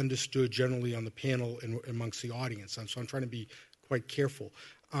is understood generally on the panel and amongst the audience. So I'm trying to be quite careful.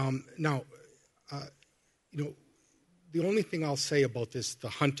 Now, the only thing I'll say about this, the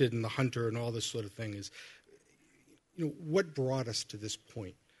hunted and the hunter and all this sort of thing is, what brought us to this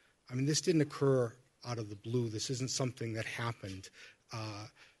point? I mean, this didn't occur out of the blue. This isn't something that happened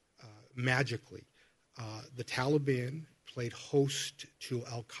magically. The Taliban played host to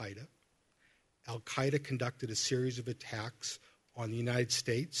al-Qaeda. Al-Qaeda conducted a series of attacks on the United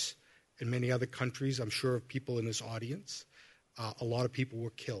States and many other countries. I'm sure of people in this audience. A lot of people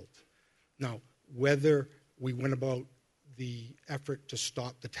were killed. Now, whether we went about the effort to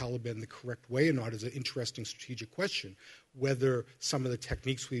stop the Taliban the correct way or not is an interesting strategic question. Whether some of the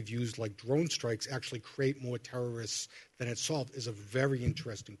techniques we've used, like drone strikes, actually create more terrorists than it solved is a very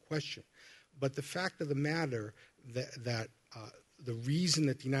interesting question. But the fact of the matter that the reason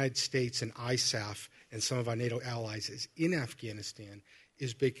that the United States and ISAF and some of our NATO allies is in Afghanistan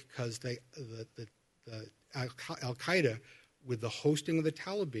is because Al-Qaeda, with the hosting of the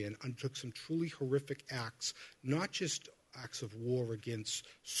Taliban, undertook some truly horrific acts, not just acts of war against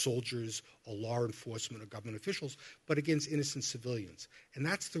soldiers or law enforcement or government officials, but against innocent civilians. And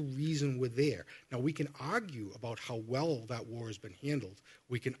that's the reason we're there. Now, we can argue about how well that war has been handled.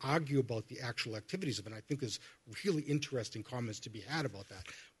 We can argue about the actual activities of it. And I think there's really interesting comments to be had about that.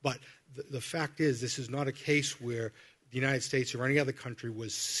 But the fact is, this is not a case where the United States or any other country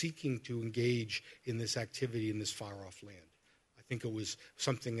was seeking to engage in this activity in this far-off land. I think it was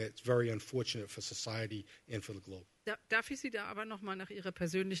something that's very unfortunate for society and for the globe. Darf ich Sie da aber noch mal nach Ihrer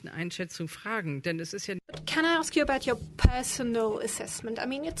persönlichen Einschätzung fragen? Denn es ist ja. Can I ask you about your personal assessment? I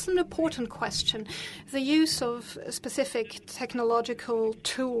mean, it's an important question. The use of specific technological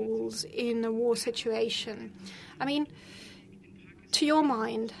tools in a war situation. I mean, to your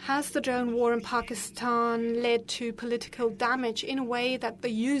mind, has the drone war in Pakistan led to political damage in a way that the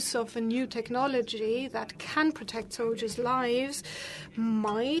use of a new technology that can protect soldiers' lives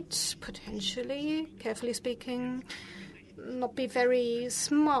might potentially, carefully speaking, not be very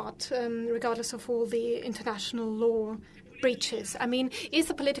smart, regardless of all the international law breaches? I mean, is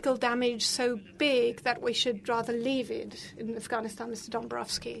the political damage so big that we should rather leave it in Afghanistan, Mr.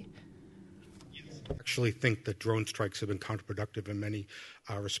 Dombrowski? I actually think that drone strikes have been counterproductive in many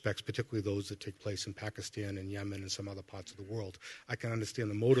respects, particularly those that take place in Pakistan and Yemen and some other parts of the world. I can understand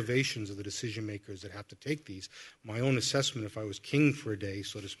the motivations of the decision makers that have to take these. My own assessment, if I was king for a day,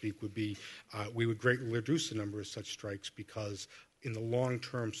 so to speak, would be we would greatly reduce the number of such strikes because in the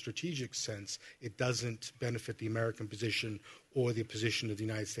long-term strategic sense, it doesn't benefit the American position or the position of the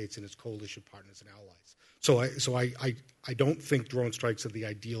United States and its coalition partners and allies. So I don't think drone strikes are the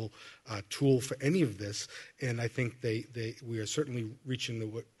ideal tool for any of this, and I think we are certainly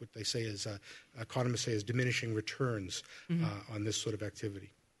reaching what they say is economists say is diminishing returns on this sort of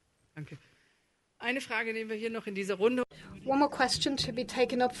activity. Danke. Eine Frage nehmen wir hier noch in dieser Runde. One more question to be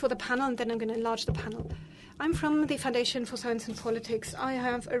taken up for the panel, and then I'm going to enlarge the panel. I'm from the Foundation for Science and Politics. I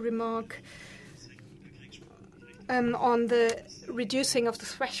have a remark on the reducing of the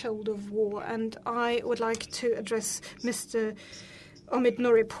threshold of war, and I would like to address Mr. Omid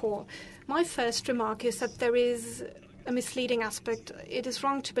Nouripour. My first remark is that there is a misleading aspect. It is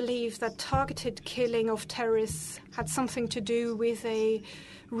wrong to believe that targeted killing of terrorists had something to do with a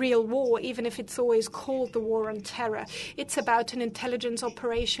real war, even if it's always called the war on terror. It's about an intelligence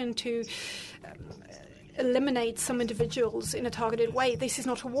operation to eliminate some individuals in a targeted way. This is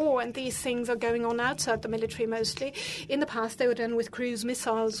not a war, and these things are going on outside the military mostly. In the past, they were done with cruise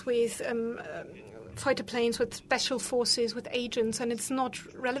missiles, with fighter planes, with special forces, with agents, and it's not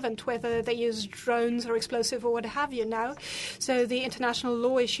relevant whether they use drones or explosive or what have you now. So the international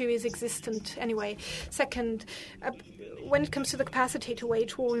law issue is existent anyway. Second, when it comes to the capacity to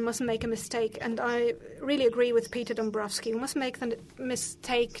wage war, we mustn't make a mistake, and I really agree with Peter Dombrowski. We must make the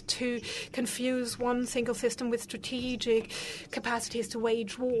mistake to confuse one single system with strategic capacities to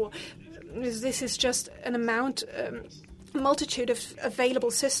wage war. This is just an multitude of available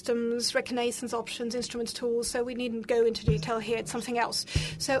systems, reconnaissance options, instruments, tools, so we needn't go into detail here. It's something else.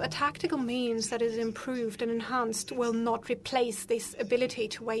 So a tactical means that is improved and enhanced will not replace this ability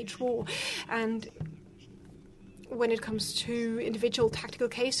to wage war. And when it comes to individual tactical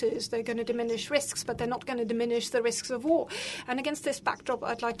cases, they're going to diminish risks, but they're not going to diminish the risks of war. And against this backdrop,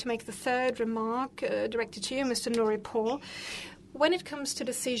 I'd like to make the third remark directed to you, Mr. Nouripour. When it comes to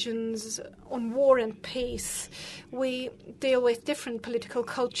decisions on war and peace, we deal with different political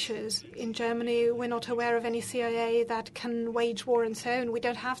cultures. In Germany, we're not aware of any CIA that can wage war on its own. We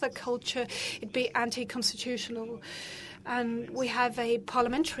don't have that culture. It'd be anti-constitutional. And we have a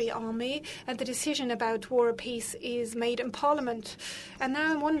parliamentary army, and the decision about war or peace is made in Parliament. And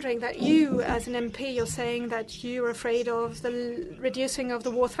now I'm wondering that you, as an MP, you're saying that you're afraid of the reducing of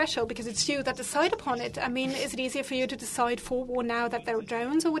the war threshold because it's you that decide upon it. I mean, is it easier for you to decide for war now that there are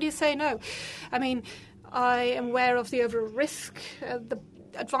drones, or would you say no? I mean, I am aware of the overall risk, the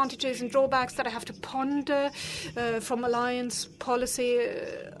advantages and drawbacks that I have to ponder from alliance policy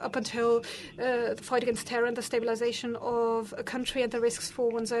up until the fight against terror and the stabilization of a country and the risks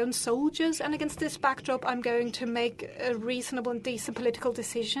for one's own soldiers. And against this backdrop, I'm going to make a reasonable and decent political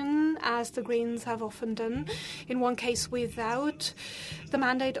decision, as the Greens have often done, in one case without the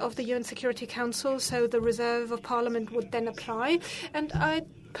mandate of the UN Security Council, so the reserve of Parliament would then apply. And I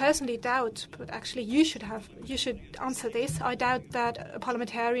personally doubt, but actually you should answer this. I doubt that a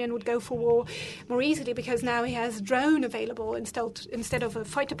parliamentarian would go for war more easily because now he has a drone available instead of a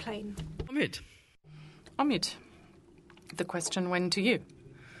fighter plane. Omid, the question went to you.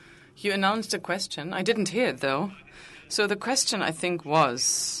 You announced a question. I didn't hear it, though. So the question, I think,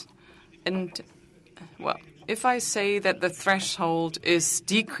 was, if I say that the threshold is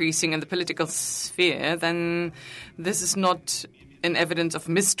decreasing in the political sphere, then this is not an evidence of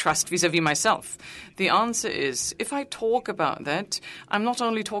mistrust vis-à-vis myself. The answer is, if I talk about that, I'm not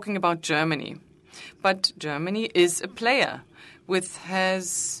only talking about Germany, but Germany is a player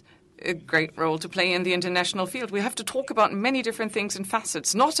has a great role to play in the international field. We have to talk about many different things and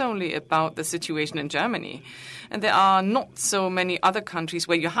facets, not only about the situation in Germany. And there are not so many other countries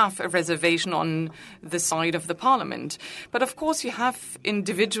where you have a reservation on the side of the parliament. But of course you have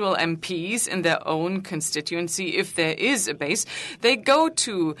individual MPs in their own constituency. If there is a base, they go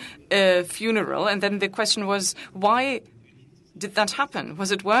to a funeral. And then the question was, why did that happen?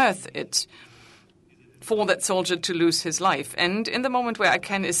 Was it worth it for that soldier to lose his life? And in the moment where I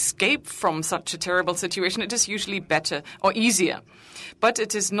can escape from such a terrible situation, it is usually better or easier. But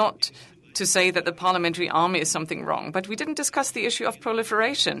it is not to say that the parliamentary army is something wrong. But we didn't discuss the issue of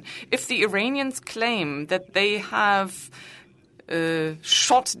proliferation. If the Iranians claim that they have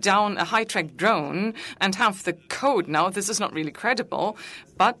shot down a high-track drone and have the code now, this is not really credible,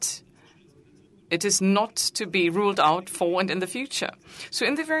 but it is not to be ruled out for and in the future. So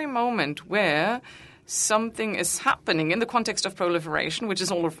in the very moment where something is happening in the context of proliferation, which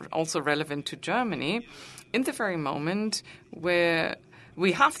is also relevant to Germany, in the very moment where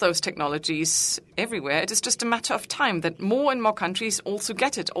we have those technologies everywhere, it is just a matter of time that more and more countries also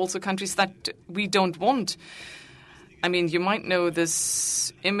get it, also countries that we don't want. I mean, you might know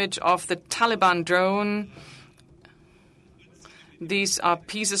this image of the Taliban drone. These are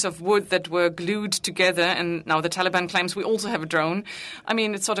pieces of wood that were glued together, and now the Taliban claims we also have a drone. I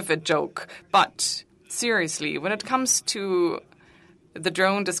mean, it's sort of a joke, but seriously, when it comes to the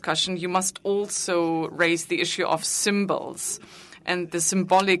drone discussion, you must also raise the issue of symbols and the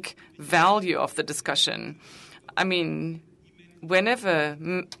symbolic value of the discussion. I mean, whenever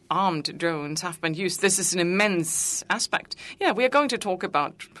armed drones have been used, this is an immense aspect. Yeah, we are going to talk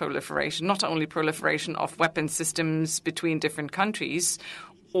about proliferation, not only proliferation of weapon systems between different countries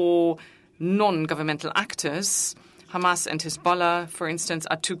or non-governmental actors. Hamas and Hezbollah, for instance,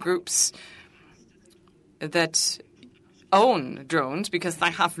 are two groups that own drones because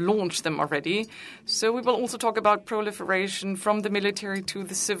they have launched them already. So we will also talk about proliferation from the military to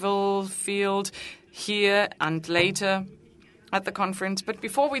the civil field here and later at the conference. But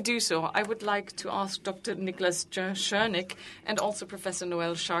before we do so, I would like to ask Dr. Niklas Schörnig and also Professor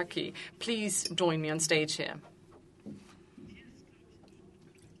Noel Sharkey, please join me on stage here.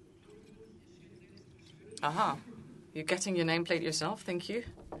 Aha, you're getting your nameplate yourself. Thank you.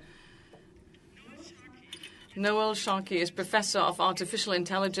 Noel Sharkey is Professor of Artificial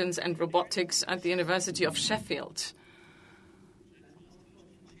Intelligence and Robotics at the University of Sheffield.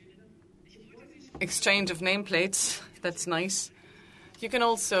 Exchange of nameplates, that's nice. You can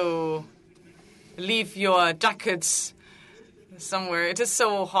also leave your jackets somewhere. It is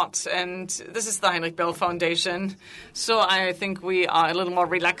so hot, and this is the Heinrich-Böll Foundation, so I think we are a little more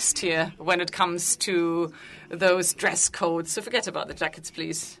relaxed here when it comes to those dress codes. So forget about the jackets,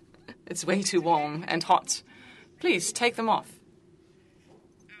 please. It's way too warm and hot. Please, take them off.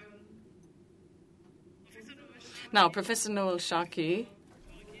 Now, Professor Noel Sharkey,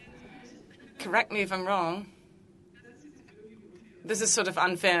 correct me if I'm wrong. This is sort of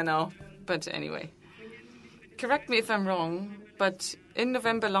unfair now, but anyway. Correct me if I'm wrong, but in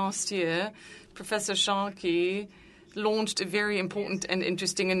November last year, Professor Sharkey launched a very important and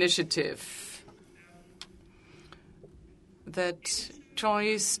interesting initiative that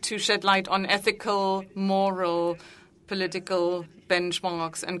tries to shed light on ethical, moral, political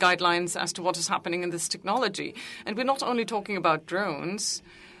benchmarks and guidelines as to what is happening in this technology. And we're not only talking about drones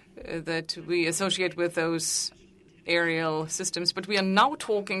that we associate with those aerial systems, but we are now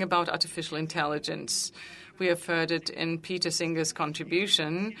talking about artificial intelligence. We have heard it in Peter Singer's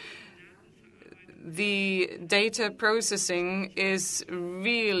contribution. The data processing is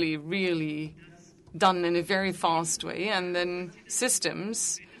really, really done in a very fast way, and then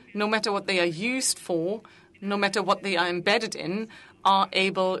systems, no matter what they are used for, no matter what they are embedded in, are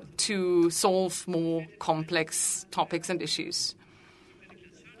able to solve more complex topics and issues.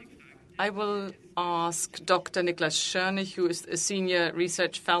 I will ask Dr. Niklas Schörnig, who is a senior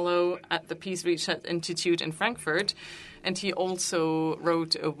research fellow at the Peace Research Institute in Frankfurt, and he also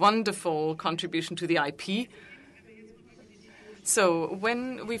wrote a wonderful contribution to the IP. So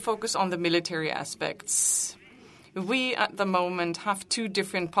when we focus on the military aspects, we at the moment have two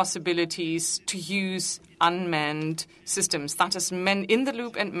different possibilities to use unmanned systems. That is, men in the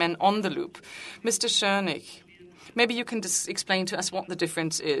loop and men on the loop. Mr. Schörnig, maybe you can just explain to us what the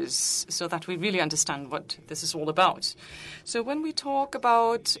difference is so that we really understand what this is all about. So when we talk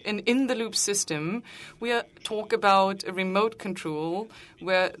about an in-the-loop system, we talk about a remote control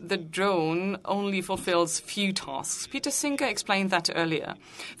where the drone only fulfills few tasks. Peter Sylke explained that earlier.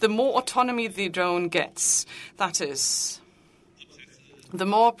 The more autonomy the drone gets, that is, the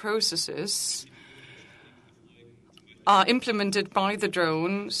more processes are implemented by the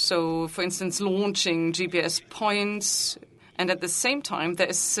drone. So, for instance, launching GPS points, and at the same time there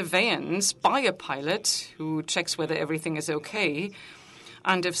is surveillance by a pilot who checks whether everything is okay.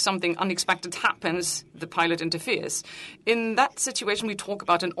 And if something unexpected happens, the pilot interferes. In that situation, we talk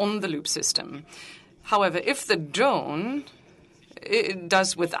about an on-the-loop system. However, if the drone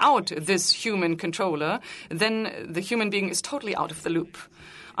does without this human controller, then the human being is totally out of the loop.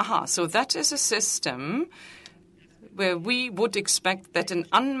 So that is a system where we would expect that an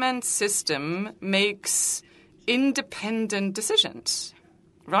unmanned system makes independent decisions,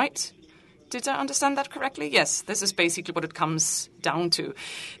 right? Did I understand that correctly? Yes, this is basically what it comes down to.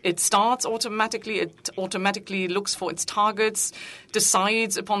 It starts automatically, it automatically looks for its targets,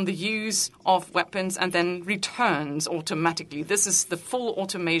 decides upon the use of weapons, and then returns automatically. This is the full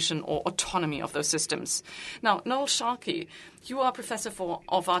automation or autonomy of those systems. Now, Noel Sharkey, you are Professor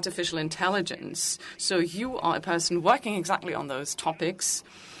of Artificial Intelligence, so you are a person working exactly on those topics.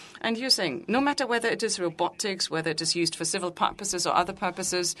 And you're saying, no matter whether it is robotics, whether it is used for civil purposes or other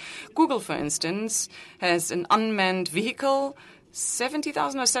purposes, Google, for instance, has an unmanned vehicle,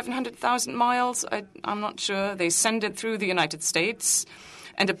 70,000 or 700,000 miles, I'm not sure. They send it through the United States.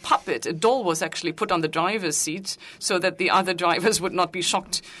 And a puppet, a doll, was actually put on the driver's seat so that the other drivers would not be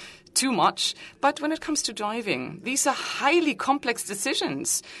shocked too much. But when it comes to driving, these are highly complex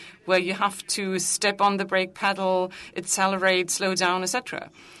decisions where you have to step on the brake pedal, accelerate, slow down,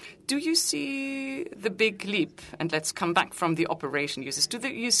 etc. Do you see the big leap? And let's come back from the operation uses. Do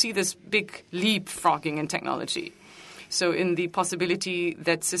you see this big leapfrogging in technology? So in the possibility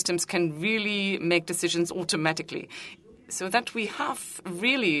that systems can really make decisions automatically. So that we have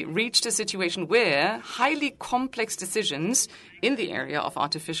really reached a situation where highly complex decisions in the area of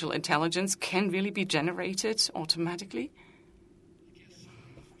artificial intelligence can really be generated automatically?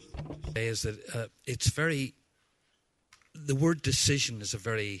 Is that the word decision is a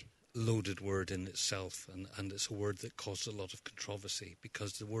very loaded word in itself, and it's a word that causes a lot of controversy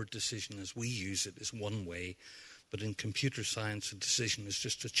because the word decision as we use it is one way, but in computer science a decision is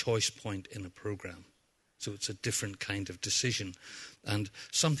just a choice point in a program. So it's a different kind of decision. And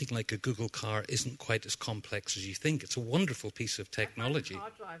something like a Google car isn't quite as complex as you think. It's a wonderful piece of technology. I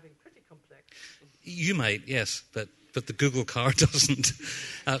find car driving pretty complex. You might, yes, but the Google car doesn't.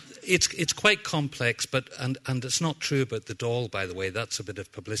 It's quite complex, and it's not true about the doll, by the way. That's a bit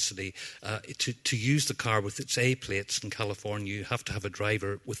of publicity. To use the car with its A plates in California, you have to have a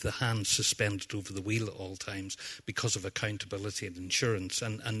driver with the hand suspended over the wheel at all times because of accountability and insurance.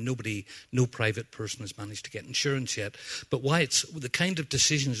 And no private person has managed to get insurance yet. But why it's the kind of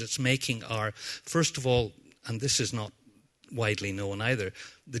decisions it's making are, first of all, and this is not widely known either,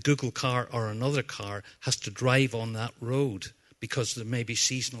 the Google car or another car has to drive on that road because there may be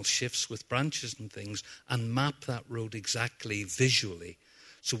seasonal shifts with branches and things, and map that road exactly visually.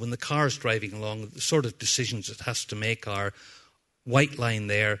 So when the car is driving along, the sort of decisions it has to make are white line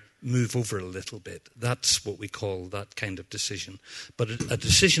there, move over a little bit. That's what we call that kind of decision. But a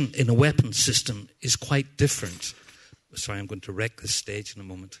decision in a weapons system is quite different. Sorry, I'm going to wreck this stage in a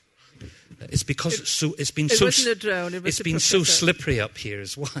moment. It's because it's been so slippery up here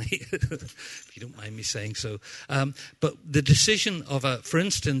is why, if you don't mind me saying so. But the decision of for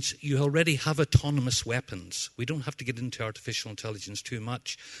instance, you already have autonomous weapons. We don't have to get into artificial intelligence too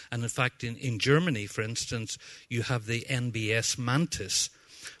much. And in fact, in Germany, for instance, you have the NBS Mantis,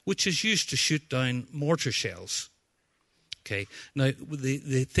 which is used to shoot down mortar shells. Okay. Now,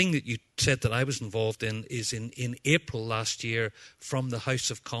 the thing that you said that I was involved in is in April last year from the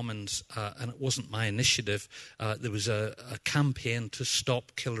House of Commons, and it wasn't my initiative, there was a campaign to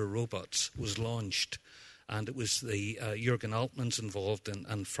stop killer robots was launched. And it was the Jürgen Altmans involved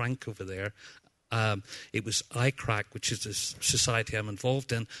and Frank over there. It was ICRAC, which is the society I'm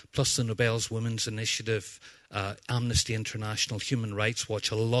involved in, plus the Nobel's Women's Initiative, Amnesty International, Human Rights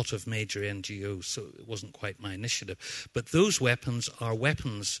Watch, a lot of major NGOs, so it wasn't quite my initiative. But those weapons are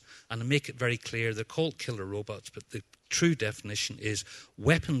weapons, and to make it very clear, they're called killer robots, but the true definition is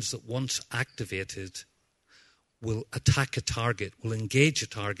weapons that once activated will attack a target, will engage a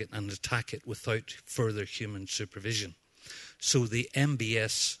target and attack it without further human supervision. So the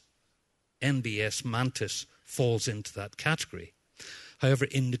NBS Mantis falls into that category. However,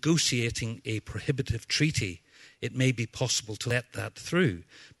 in negotiating a prohibitive treaty, it may be possible to let that through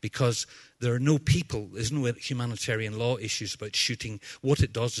because there are no people, there's no humanitarian law issues about shooting. What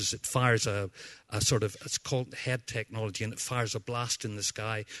it does is it fires a sort of, it's called head technology, and it fires a blast in the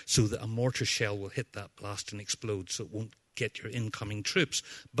sky so that a mortar shell will hit that blast and explode, so it won't get your incoming troops.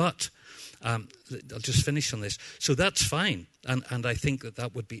 But I'll just finish on this. So that's fine, and I think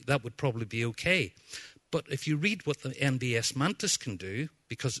that would probably be okay. But if you read what the NBS Mantis can do,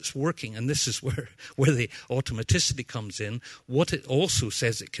 because it's working, and this is where the automaticity comes in, what it also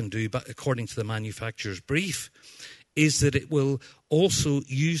says it can do, but according to the manufacturer's brief, is that it will also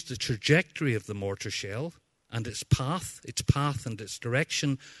use the trajectory of the mortar shell and its path and its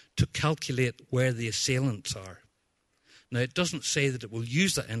direction to calculate where the assailants are. Now, it doesn't say that it will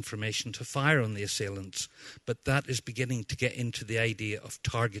use that information to fire on the assailants, but that is beginning to get into the idea of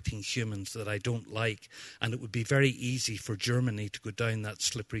targeting humans that I don't like. And it would be very easy for Germany to go down that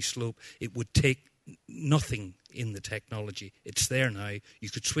slippery slope. It would take nothing in the technology. It's there now. You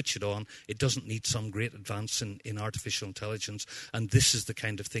could switch it on. It doesn't need some great advance in artificial intelligence. And this is the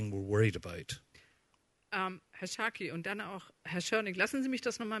kind of thing we're worried about. Herr Sharkey und dann auch Herr Schörnig, lassen Sie mich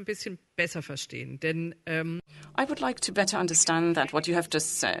das noch mal ein bisschen besser verstehen, denn I would like to better understand that what you have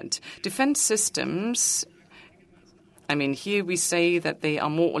just said. Defense systems, I mean, here we say that they are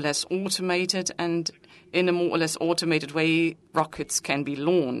more or less automated, and in a more or less automated way, rockets can be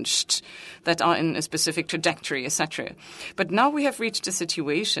launched that are in a specific trajectory, etc. But now we have reached a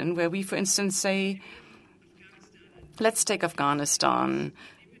situation where we, for instance, say, let's take Afghanistan,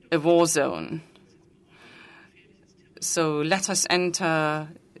 a war zone. So let us enter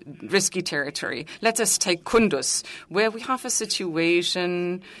risky territory. Let us take Kunduz, where we have a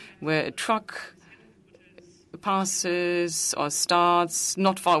situation where a truck passes or starts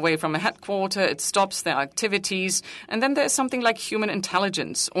not far away from a headquarter. It stops their activities. And then there's something like human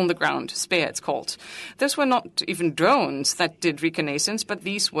intelligence on the ground, SPEAR it's called. Those were not even drones that did reconnaissance, but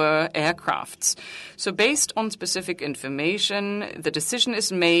these were aircrafts. So based on specific information, the decision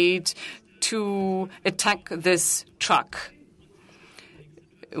is made to attack this truck,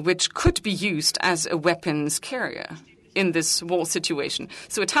 which could be used as a weapons carrier in this war situation.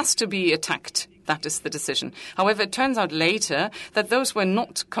 So it has to be attacked. That is the decision. However, it turns out later that those were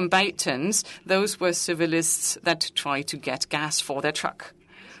not combatants. Those were civilists that tried to get gas for their truck.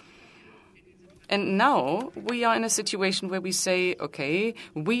 And now we are in a situation where we say, okay,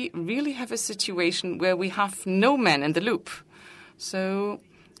 we really have a situation where we have no man in the loop. So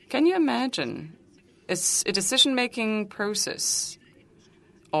can you imagine a decision-making process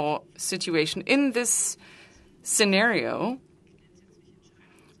or situation in this scenario?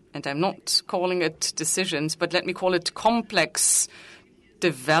 And I'm not calling it decisions, but let me call it complex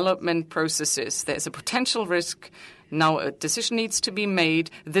development processes. There's a potential risk. Now a decision needs to be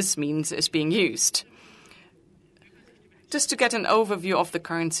made. This means it's being used. Just to get an overview of the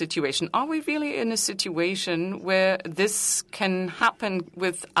current situation, are we really in a situation where this can happen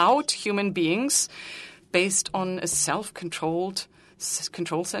without human beings based on a self-controlled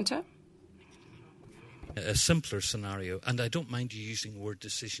control center? A simpler scenario, and I don't mind you using the word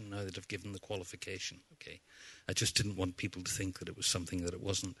decision now that I've given the qualification, okay? I just didn't want people to think that it was something that it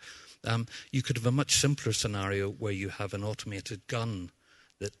wasn't. You could have a much simpler scenario where you have an automated gun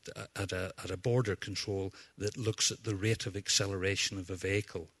that at a border control that looks at the rate of acceleration of a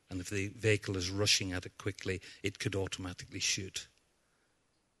vehicle, and if the vehicle is rushing at it quickly, it could automatically shoot.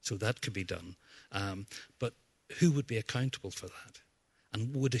 So that could be done. But who would be accountable for that?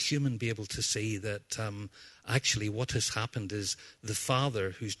 And would a human be able to see that actually what has happened is the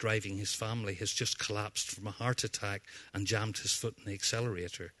father who's driving his family has just collapsed from a heart attack and jammed his foot in the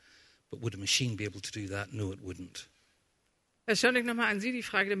accelerator? But would a machine be able to do that? No, it wouldn't. Herr Schörnig, nochmal an Sie die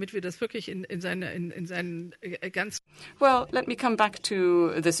Frage, damit wir das wirklich in seinen ganz... Well, let me come back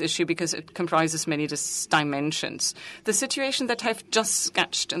to this issue because it comprises many dimensions. The situation that I've just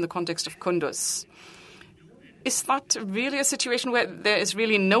sketched in the context of Kunduz, is that really a situation where there is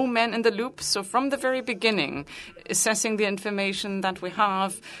really no man in the loop? So from the very beginning, assessing the information that we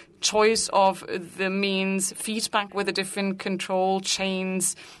have, choice of the means, feedback with the different control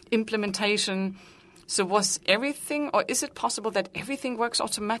chains, implementation. So was everything, or is it possible that everything works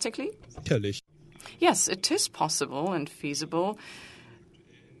automatically? Sicherlich. Yes, it is possible and feasible,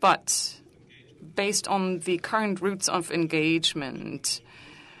 but based on the current routes of engagement,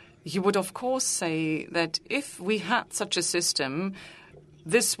 you would of course say that if we had such a system,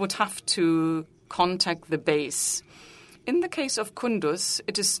 this would have to contact the base. In the case of Kunduz,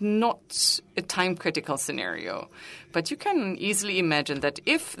 it is not a time-critical scenario. But you can easily imagine that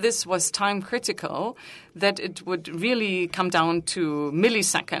if this was time-critical, that it would really come down to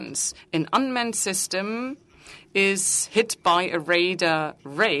milliseconds. An unmanned system is hit by a radar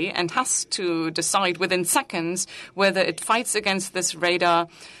ray and has to decide within seconds whether it fights against this radar,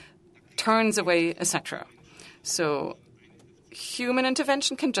 turns away, etc. So human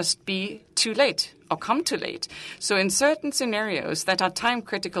intervention can just be too late or come too late. So in certain scenarios that are time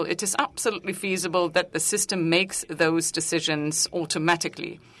critical, it is absolutely feasible that the system makes those decisions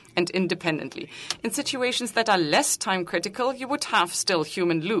automatically and independently. In situations that are less time critical, you would have still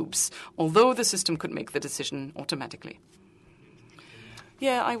human loops, although the system could make the decision automatically.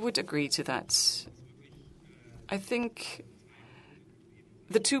 Yeah, I would agree to that. I think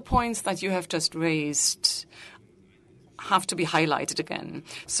the 2 points that you have just raised have to be highlighted again.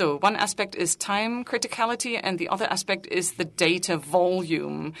 So one aspect is time criticality, and the other aspect is the data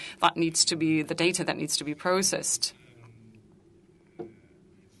volume that needs to be, the data that needs to be processed.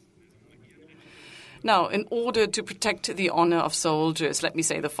 Now, in order to protect the honor of soldiers, let me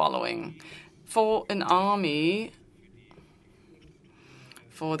say the following. For an army,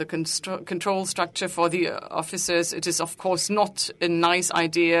 for the control structure, for the officers, it is, of course, not a nice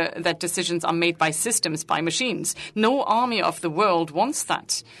idea that decisions are made by systems, by machines. No army of the world wants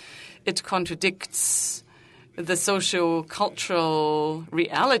that. It contradicts the socio-cultural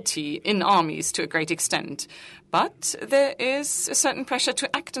reality in armies to a great extent. But there is a certain pressure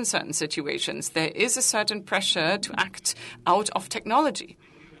to act in certain situations. There is a certain pressure to act out of technology.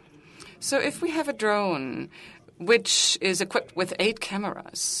 So if we have a drone which is equipped with 8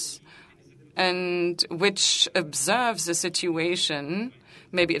 cameras and which observes the situation,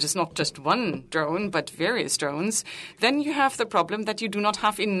 maybe it is not just one drone, but various drones, then you have the problem that you do not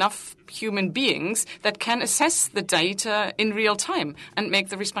have enough human beings that can assess the data in real time and make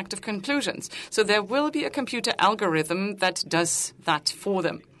the respective conclusions. So there will be a computer algorithm that does that for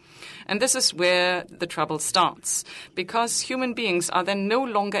them. And this is where the trouble starts, because human beings are then no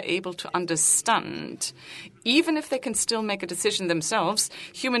longer able to understand. Even if they can still make a decision themselves,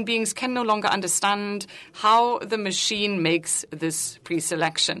 human beings can no longer understand how the machine makes this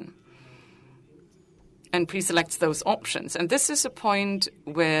pre-selection and pre-selects those options. And this is a point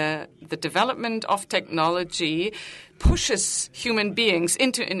where the development of technology pushes human beings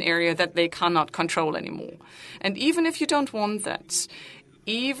into an area that they cannot control anymore. And even if you don't want that,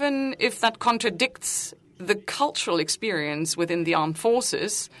 even if that contradicts the cultural experience within the armed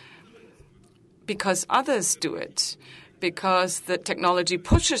forces, because others do it, because the technology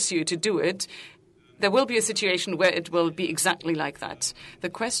pushes you to do it, there will be a situation where it will be exactly like that. The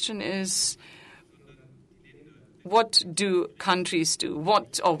question is, what do countries do?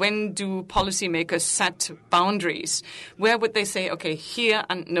 What or when do policymakers set boundaries? Where would they say, okay, here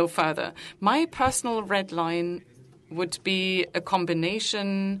and no further? My personal red line would be a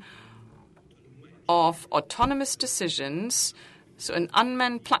combination of autonomous decisions, so an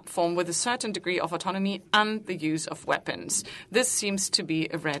unmanned platform with a certain degree of autonomy, and the use of weapons. This seems to be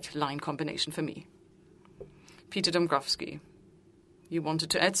a red line combination for me. Peter Dombrowski, you wanted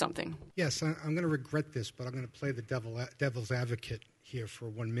to add something. Yes, I'm going to regret this, but I'm going to play the devil's advocate here for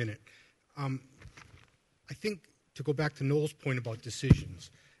 1 minute. I think, to go back to Noel's point about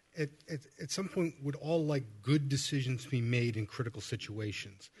decisions, at some point, would all like good decisions be made in critical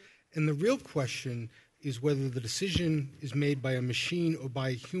situations? And the real question is whether the decision is made by a machine or by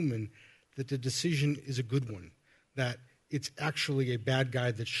a human, that the decision is a good one, that it's actually a bad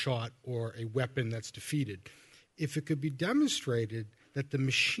guy that's shot or a weapon that's defeated. If it could be demonstrated that the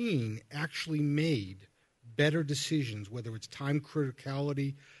machine actually made better decisions, whether it's time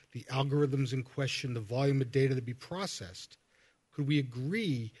criticality, the algorithms in question, the volume of data to be processed, could we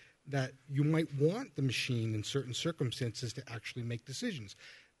agree that you might want the machine in certain circumstances to actually make decisions?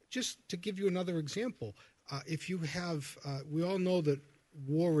 Just to give you another example, if you have, we all know that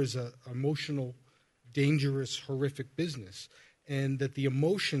war is an emotional, dangerous, horrific business, and that the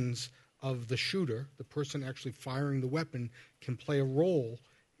emotions of the shooter, the person actually firing the weapon, can play a role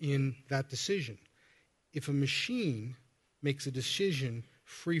in that decision. If a machine makes a decision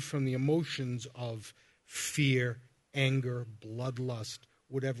free from the emotions of fear, anger, bloodlust,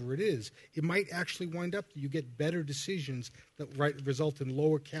 whatever it is, it might actually wind up that you get better decisions that result in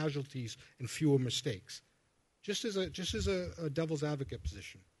lower casualties and fewer mistakes. Just as a devil's advocate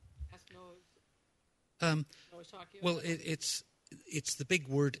position. Well, it's the big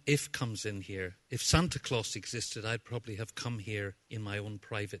word "if" comes in here. If Santa Claus existed, I'd probably have come here in my own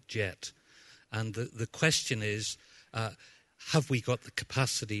private jet. And the question is, have we got the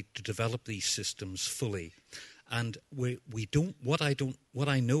capacity to develop these systems fully? And we don't. What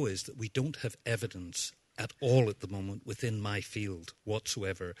I know is that we don't have evidence at all at the moment within my field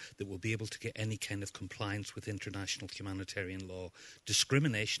whatsoever that will be able to get any kind of compliance with international humanitarian law.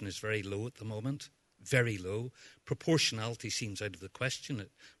 Discrimination is very low at the moment. Very low. Proportionality seems out of the question.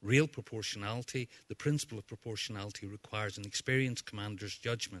 Real proportionality, the principle of proportionality requires an experienced commander's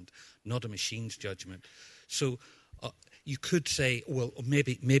judgment, not a machine's judgment. So you could say, well,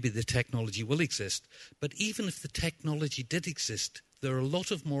 maybe the technology will exist. But even if the technology did exist, there are a lot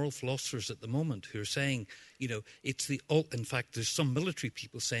of moral philosophers at the moment who are saying, in fact, there's some military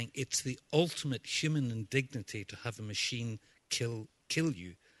people saying it's the ultimate human indignity to have a machine kill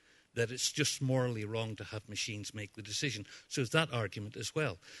you. That it's just morally wrong to have machines make the decision. So there's that argument as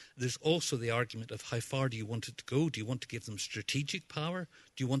well. There's also the argument of how far do you want it to go? Do you want to give them strategic power?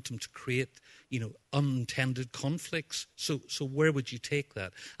 Do you want them to create, unintended conflicts? So where would you take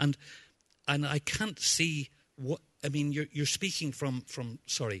that? And I can't see what. I mean, you're speaking from,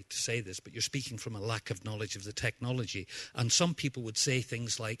 sorry to say this, but you're speaking from a lack of knowledge of the technology. And some people would say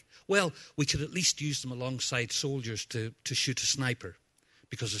things like, well, we could at least use them alongside soldiers to shoot a sniper.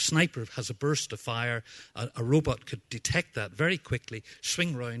 Because a sniper has a burst of fire, a robot could detect that very quickly,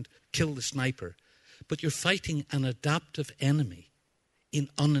 swing round, kill the sniper. But you're fighting an adaptive enemy in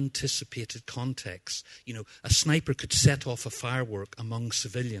unanticipated contexts. A sniper could set off a firework among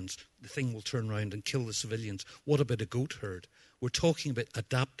civilians. The thing will turn around and kill the civilians. What about a goat herd? We're talking about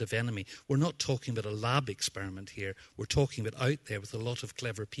adaptive enemy. We're not talking about a lab experiment here. We're talking about out there with a lot of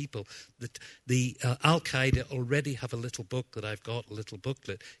clever people. The Al-Qaeda already have a little book that I've got, a little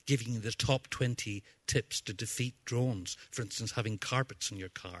booklet, giving you the top 20 tips to defeat drones. For instance, having carpets in your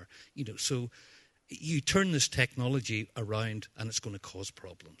car. So you turn this technology around and it's going to cause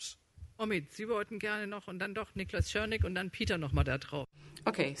problems. Omid, Sie wollten gerne noch und dann doch Niklas Schörnig und dann Peter noch mal da drauf.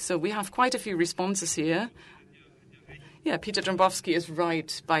 Okay, so we have quite a few responses here. Yeah, Peter Dombrowski is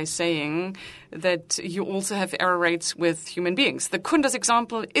right by saying that you also have error rates with human beings. The Kunduz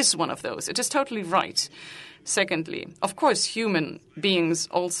example is one of those. It is totally right. Secondly, of course, human beings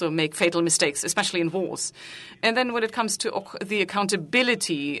also make fatal mistakes, especially in wars. And then when it comes to the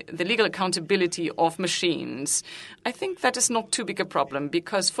accountability, the legal accountability of machines, I think that is not too big a problem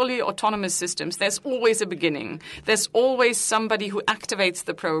because fully autonomous systems, there's always a beginning. There's always somebody who activates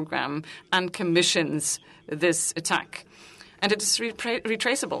the program and commissions this attack. And it is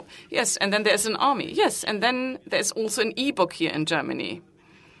retraceable. Yes, and then there's an army. Yes, and then there's also an e-book here in Germany.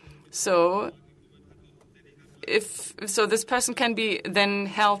 So this person can be then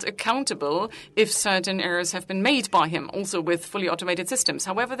held accountable if certain errors have been made by him, also with fully automated systems.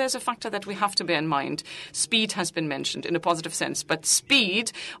 However, there's a factor that we have to bear in mind. Speed has been mentioned in a positive sense, but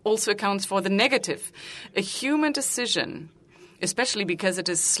speed also accounts for the negative. A human decision, especially because it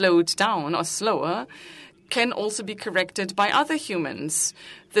is slowed down or slower, can also be corrected by other humans.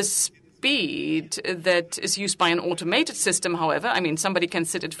 The speed that is used by an automated system, however, I mean, somebody can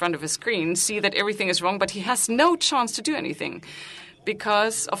sit in front of a screen, see that everything is wrong, but he has no chance to do anything.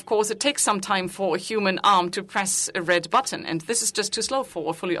 Because, of course, it takes some time for a human arm to press a red button, and this is just too slow for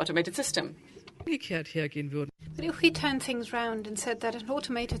a fully automated system. But if we turn things round and said that an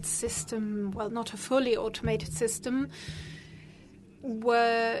automated system, well, not a fully automated system,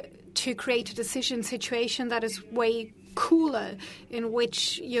 were to create a decision situation that is way cooler, in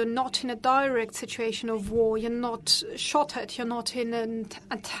which you're not in a direct situation of war, you're not shot at, you're not in an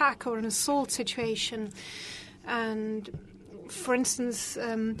attack or an assault situation. And for instance,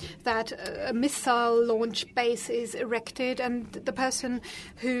 that a missile launch base is erected and the person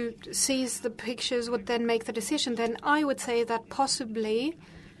who sees the pictures would then make the decision, then I would say that possibly,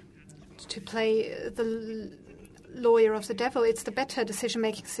 to play the lawyer of the devil, it's the better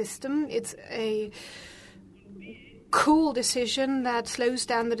decision-making system. It's a cool decision that slows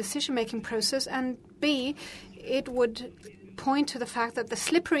down the decision-making process, and B, it would point to the fact that the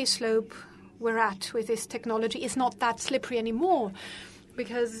slippery slope we're at with this technology is not that slippery anymore.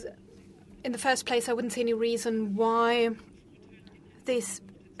 Because in the first place, I wouldn't see any reason why this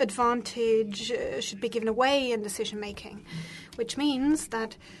advantage should be given away in decision-making, which means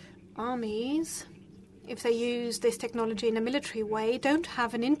that armies, if they use this technology in a military way, don't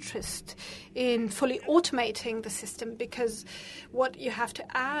have an interest in fully automating the system, because what you have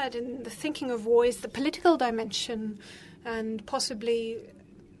to add in the thinking of war is the political dimension, and possibly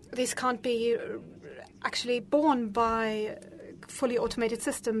this can't be actually borne by fully automated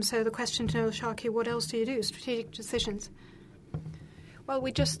systems. So the question to Noel, Sharkey, what else do you do? Strategic decisions. Well,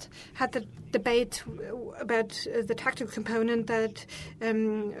 we just had the debate about the tactical component that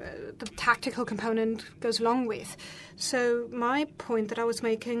the tactical component goes along with. So my point that I was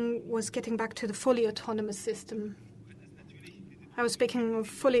making was getting back to the fully autonomous system. I was speaking of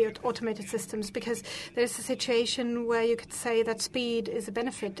fully automated systems because there's a situation where you could say that speed is a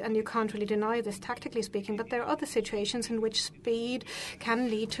benefit, and you can't really deny this tactically speaking, but there are other situations in which speed can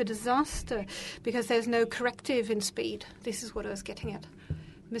lead to disaster because there's no corrective in speed. This is what I was getting at.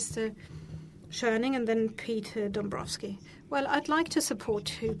 Mr. Schörnig and then Peter Dombrowski. Well, I'd like to support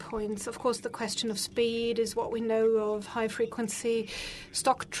 2 points. Of course, the question of speed is what we know of high-frequency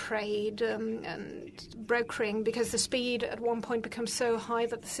stock trade and brokering, because the speed at one point becomes so high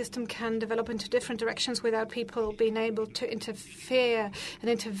that the system can develop into different directions without people being able to interfere and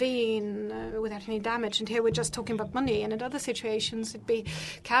intervene without any damage. And here we're just talking about money, and in other situations it'd be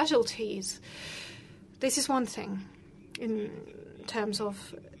casualties. This is one thing in terms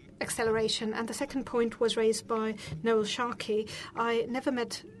of acceleration. And the second point was raised by Noel Sharkey. I never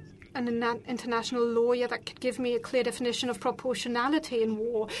met an international lawyer that could give me a clear definition of proportionality in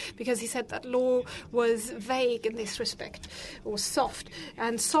war, because he said that law was vague in this respect, or soft.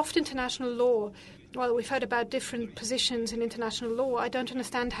 And soft international law, well, we've heard about different positions in international law. I don't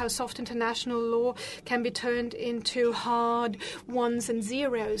understand how soft international law can be turned into hard ones and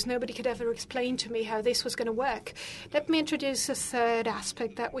zeros. Nobody could ever explain to me how this was going to work. Let me introduce a third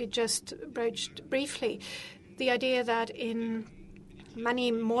aspect that we just broached briefly. The idea that in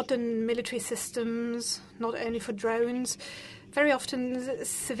many modern military systems, not only for drones, very often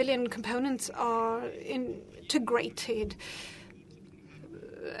civilian components are integrated.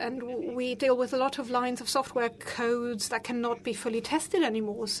 And we deal with a lot of lines of software codes that cannot be fully tested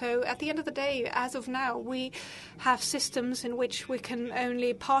anymore. So at the end of the day, as of now, we have systems in which we can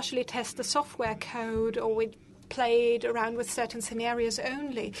only partially test the software code, or we played around with certain scenarios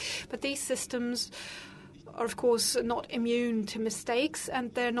only. But these systems are, of course, not immune to mistakes,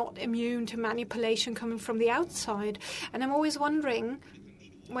 and they're not immune to manipulation coming from the outside. And I'm always wondering,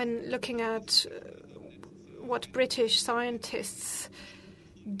 when looking at what British scientists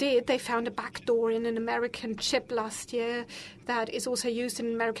did, they found a backdoor in an American chip last year that is also used in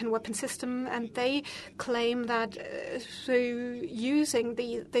an American weapon system, and they claim that through using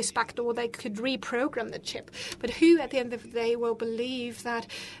this backdoor they could reprogram the chip. But who at the end of the day will believe that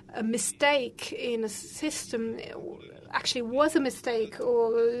a mistake in a system actually was a mistake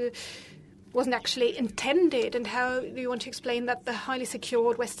or wasn't actually intended? And how do you want to explain that the highly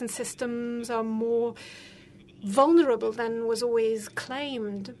secured Western systems are more vulnerable than was always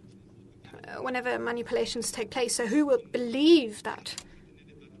claimed whenever manipulations take place? So who will believe that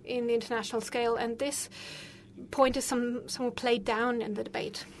in the international scale? And this point is somewhat played down in the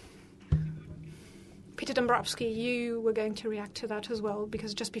debate. Peter Dombrowski, you were going to react to that as well,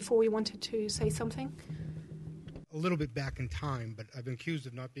 because just before you wanted to say something. A little bit back in time, but I've been accused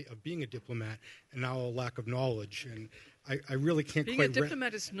of of being a diplomat and now a lack of knowledge, and I really can't being quite... Being a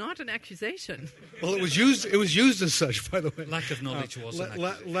diplomat is not an accusation. Well, it was used as such, by the way. Lack of knowledge was an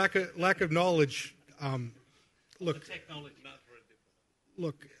accusation. Lack of knowledge. Look, technology, not for a diplomat.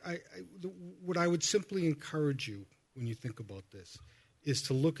 Look, what I would simply encourage you when you think about this is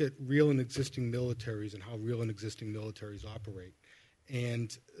to look at real and existing militaries and how real and existing militaries operate.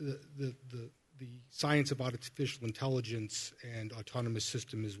 And the science of artificial intelligence and autonomous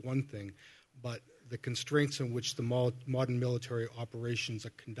system is one thing, but the constraints in which the modern military operations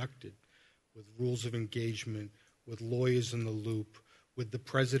are conducted, with rules of engagement, with lawyers in the loop, with the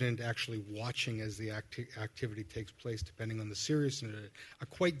president actually watching as the activity takes place, depending on the seriousness of it, are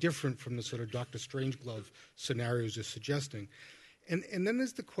quite different from the sort of Dr. Strangelove scenarios you're suggesting. And then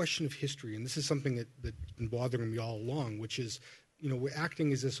there's the question of history, and this is something that's been bothering me all along, which is, we're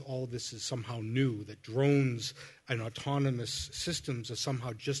acting as if all of this is somehow new, that drones and autonomous systems are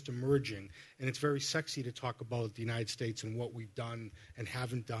somehow just emerging. And it's very sexy to talk about the United States and what we've done and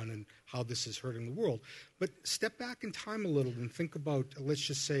haven't done and how this is hurting the world. But step back in time a little and think about, let's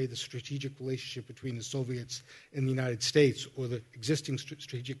just say, the strategic relationship between the Soviets and the United States, or the existing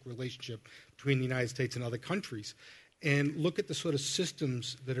strategic relationship between the United States and other countries. And look at the sort of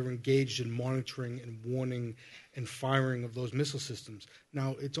systems that are engaged in monitoring and warning and firing of those missile systems.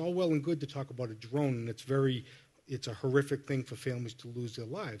 Now, it's all well and good to talk about a drone, and it's a horrific thing for families to lose their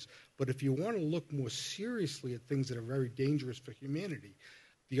lives. But if you want to look more seriously at things that are very dangerous for humanity,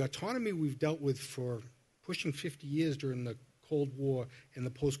 the autonomy we've dealt with for pushing 50 years during the Cold War and the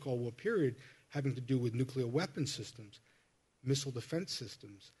post-Cold War period, having to do with nuclear weapon systems, missile defense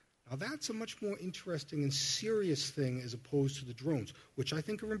systems. Now, that's a much more interesting and serious thing as opposed to the drones, which I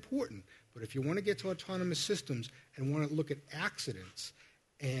think are important. But if you want to get to autonomous systems and want to look at accidents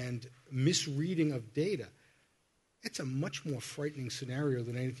and misreading of data, it's a much more frightening scenario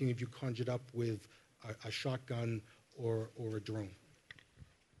than anything that you conjured up with a shotgun or a drone.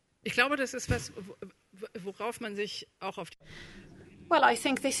 Ich glaube, das ist was, worauf man sich auch auf... Well, I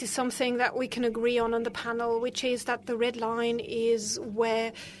think this is something that we can agree on the panel, which is that the red line is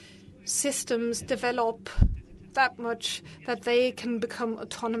where systems develop that much that they can become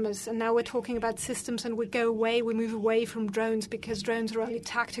autonomous. And now we're talking about systems, and we move away from drones, because drones are only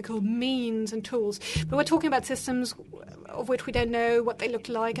tactical means and tools. But we're talking about systems of which we don't know what they look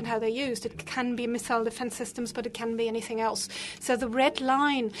like and how they're used. It can be missile defense systems, but it can be anything else. So the red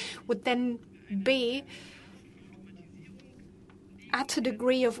line would then be at a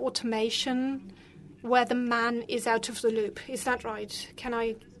degree of automation where the man is out of the loop. Is that right? Can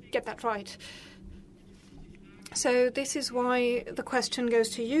I get that right? So this is why the question goes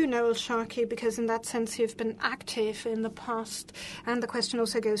to you, Noel Sharkey, because in that sense you've been active in the past. And the question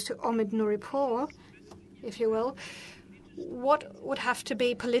also goes to Omid Nouripour, if you will. What would have to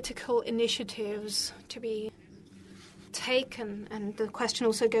be political initiatives to be taken? And the question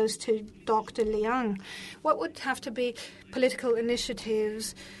also goes to Dr. Liang. What would have to be political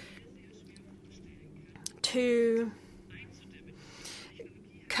initiatives to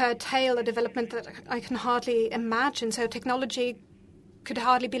curtail a development that I can hardly imagine? So technology could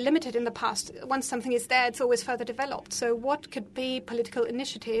hardly be limited in the past. Once something is there, it's always further developed. So what could be political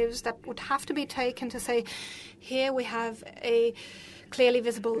initiatives that would have to be taken to say, here we have a clearly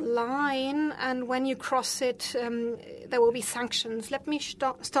visible line, and when you cross it, there will be sanctions? Let me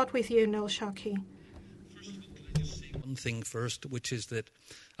start with you, Noel Sharkey. One thing first, which is that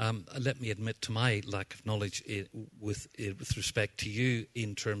let me admit to my lack of knowledge with respect to you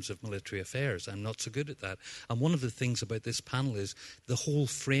in terms of military affairs. I'm not so good at that. And one of the things about this panel is the whole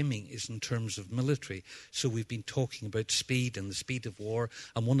framing is in terms of military. So we've been talking about speed and the speed of war,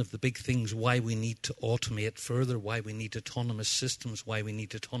 and one of the big things why we need to automate further, why we need autonomous systems, why we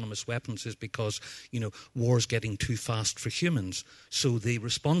need autonomous weapons is because, war's getting too fast for humans. So the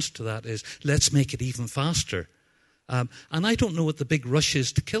response to that is, let's make it even faster. And I don't know what the big rush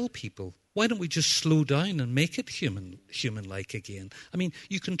is to kill people. Why don't we just slow down and make it human-like again? I mean,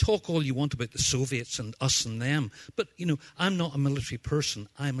 you can talk all you want about the Soviets and us and them, but, I'm not a military person.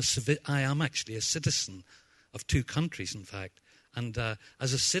 I am actually a citizen of two countries, in fact. And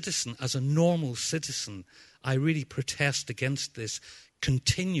as a citizen, as a normal citizen, I really protest against this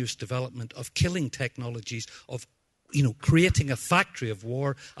continuous development of killing technologies, of creating a factory of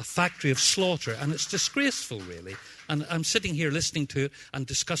war, a factory of slaughter, and it's disgraceful, really. And I'm sitting here listening to it and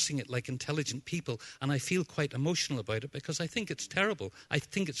discussing it like intelligent people, and I feel quite emotional about it because I think it's terrible. I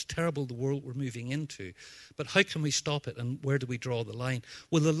think it's terrible, the world we're moving into. But how can we stop it, and where do we draw the line?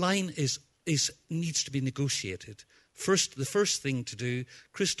 Well, the line needs to be negotiated. The first thing to do,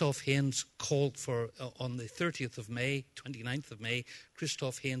 Christoph Heyns called for, on the 30th of May, 29th of May,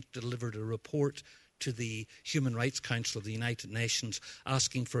 Christoph Heyns delivered a report to the Human Rights Council of the United Nations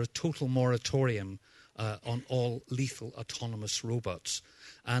asking for a total moratorium on all lethal autonomous robots.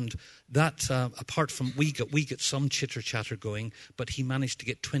 And that, apart from, we get some chitter-chatter going, but he managed to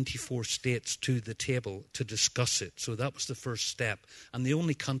get 24 states to the table to discuss it. So that was the first step. And the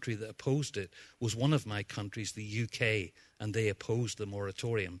only country that opposed it was one of my countries, the UK, and they opposed the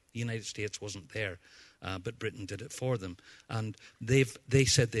moratorium. The United States wasn't there. But Britain did it for them. And they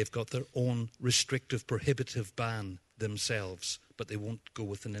said they've got their own restrictive, prohibitive ban themselves, but they won't go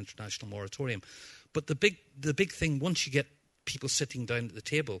with an international moratorium. But the big thing, once you get people sitting down at the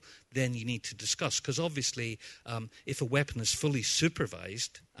table, then you need to discuss. Because obviously, if a weapon is fully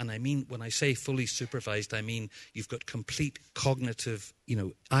supervised, and I mean, when I say fully supervised, I mean you've got complete cognitive,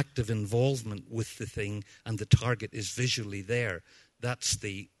 active involvement with the thing, and the target is visually there. That's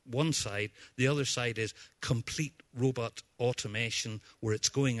the one side. The other side is complete robot automation, where it's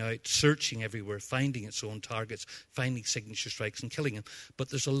going out, searching everywhere, finding its own targets, finding signature strikes and killing them. But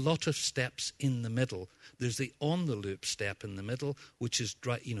there's a lot of steps in the middle. There's the on-the-loop step in the middle, which is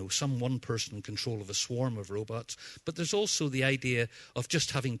some one person in control of a swarm of robots. But there's also the idea of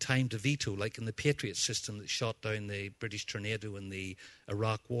just having time to veto, like in the Patriot system that shot down the British Tornado in the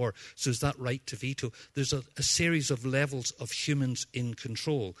Iraq War. So is that right to veto? There's a series of levels of humans in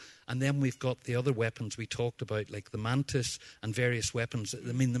control. And then we've got the other weapons we talked about, like the Mantis and various weapons.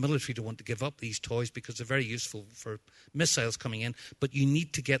 I mean, the military don't want to give up these toys because they're very useful for missiles coming in, but you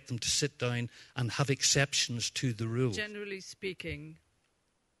need to get them to sit down and have exceptions to the rules. Generally speaking,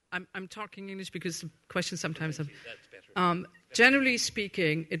 I'm talking English because the questions sometimes have... That's better. Generally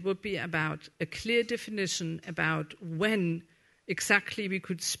speaking, it would be about a clear definition about when exactly we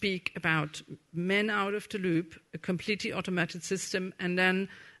could speak about men out of the loop, a completely automated system, and then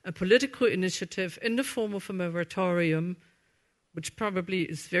a political initiative in the form of a moratorium, which probably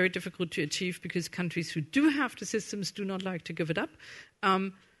is very difficult to achieve because countries who do have the systems do not like to give it up,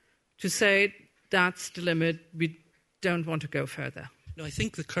 to say that's the limit, we don't want to go further. No, I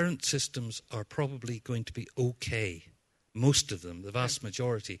think the current systems are probably going to be okay. Most of them, the vast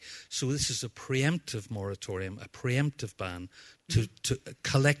majority. So this is a preemptive moratorium, a preemptive ban to a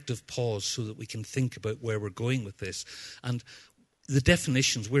collective pause so that we can think about where we're going with this. And the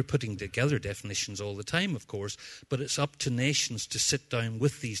definitions, we're putting together definitions all the time, of course, but it's up to nations to sit down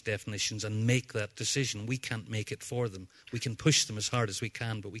with these definitions and make that decision. We can't make it for them. We can push them as hard as we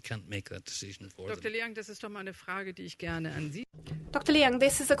can, but we can't make that decision for them. Dr. Liang, das ist doch mal eine Frage, die ich gerne an Sie... Dr. Liang,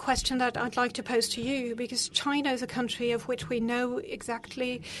 this is a question that I'd like to pose to you, because China is a country of which we know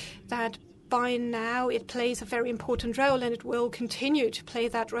exactly that by now it plays a very important role, and it will continue to play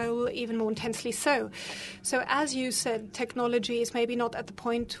that role even more intensely so. So as you said, technology is maybe not at the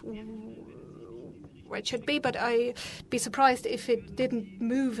point where it should be, but I'd be surprised if it didn't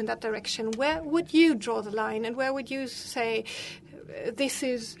move in that direction. Where would you draw the line, and where would you say this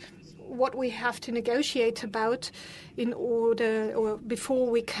is what we have to negotiate about in order, or before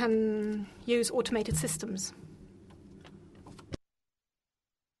we can use automated systems?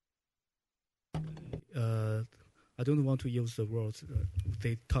 I don't want to use the words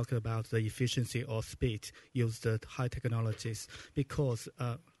they talk about the efficiency or speed, use the high technologies, because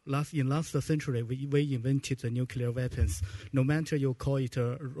in last century we invented the nuclear weapons. No matter you call it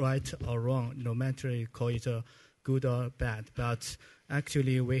right or wrong, no matter you call it good or bad, but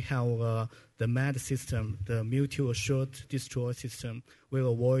actually we have the MAD system, the mutual assured destroy system. We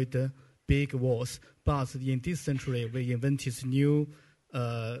avoid big wars, but in this century we invented new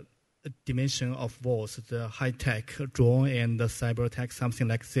dimension of wars, the high-tech drone and the cyber attack, something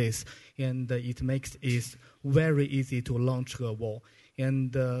like this. And it makes it very easy to launch a war.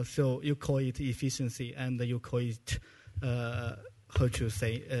 And so you call it efficiency, and you call it, how to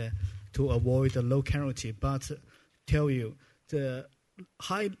say, to avoid the low calorie. But tell you, the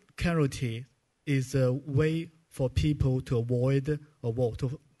high calorie is a way for people to avoid a war,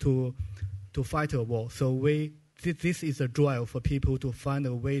 to fight a war. So this is a drive for people to find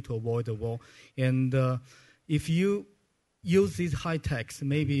a way to avoid the war. And if you use these high techs,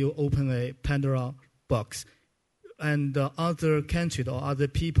 maybe you open a Pandora box, and other countries or other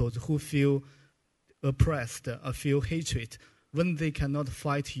peoples who feel oppressed or feel hatred, when they cannot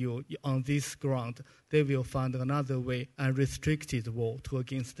fight you on this ground, they will find another way, unrestricted war to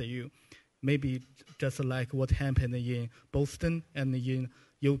against you. Maybe just like what happened in Boston and in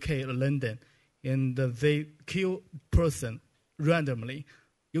UK, London. And they kill person randomly.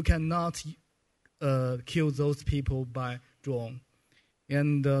 You cannot kill those people by drone.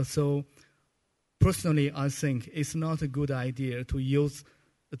 And so personally, I think it's not a good idea to use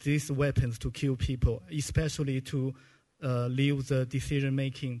these weapons to kill people, especially to leave the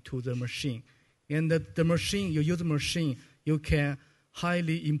decision-making to the machine. And the machine, you use the machine, you can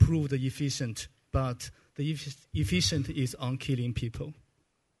highly improve the efficient, but the efficient is on killing people.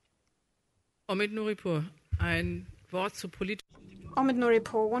 Omid Nouripour, ein Wort zu Politik. Omid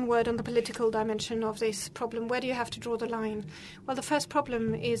Nouripour, one word on the political dimension of this problem. Where do you have to draw the line? Well, the first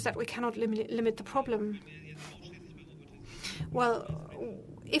problem is that we cannot limit the problem. Well,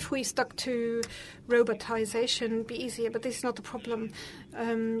 if we stuck to robotization, it'd be easier, but this is not the problem.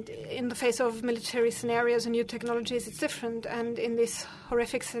 In the face of military scenarios and new technologies, it's different. And in this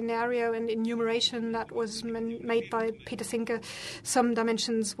horrific scenario and enumeration that was made by Peter Sylke, some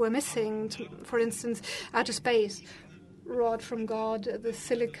dimensions were missing. For instance, outer space, rod from God, the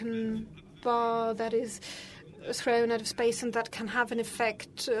silicon bar that is thrown out of space and that can have an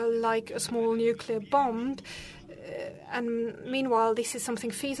effect like a small nuclear bomb. And meanwhile, this is something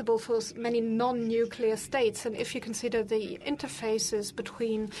feasible for many non-nuclear states. And if you consider the interfaces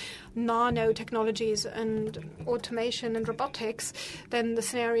between nanotechnologies and automation and robotics, then the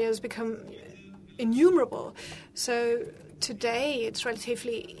scenarios become innumerable. So today, it's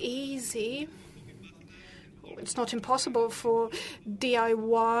relatively easy. It's not impossible for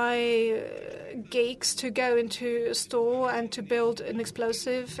DIY geeks to go into a store and to build an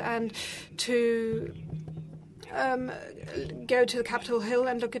explosive and to go to the Capitol Hill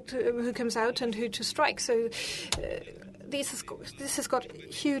and look at who comes out and who to strike. So this has got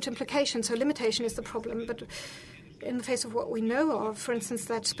huge implications. So limitation is the problem, but in the face of what we know of, for instance,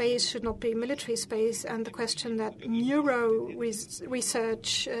 that space should not be military space, and the question that neuro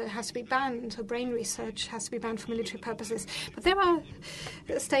research has to be banned, so brain research has to be banned for military purposes. But there are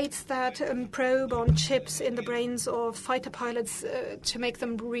states that probe on chips in the brains of fighter pilots to make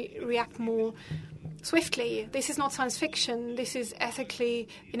them react more swiftly. This is not science fiction. This is ethically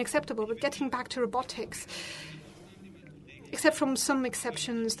unacceptable. But getting back to robotics, except from some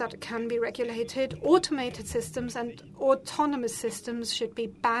exceptions that can be regulated, automated systems and autonomous systems should be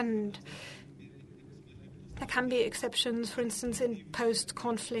banned. There can be exceptions, for instance, in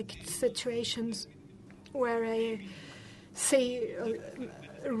post-conflict situations where a sea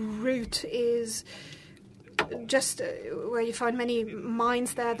route is just where you find many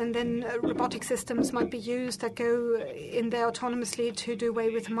mines there, then robotic systems might be used that go in there autonomously to do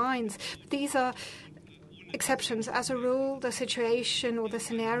away with mines. But these are exceptions. As a rule, the situation or the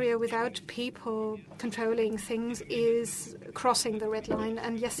scenario without people controlling things is crossing the red line.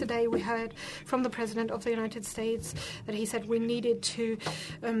 And yesterday we heard from the President of the United States that he said we needed to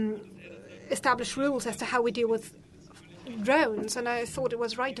establish rules as to how we deal with drones, and I thought it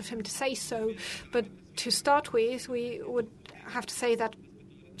was right of him to say so. But to start with, we would have to say that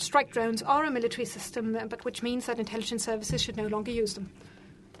strike drones are a military system, but which means that intelligence services should no longer use them.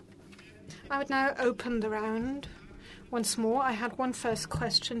 I would now open the round once more. I had one first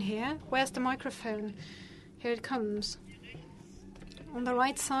question here. Where's the microphone? Here it comes. On the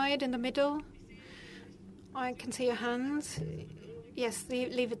right side, in the middle. I can see your hands. Yes,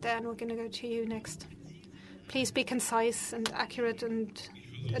 leave it there, and we're going to go to you next. Please be concise and accurate and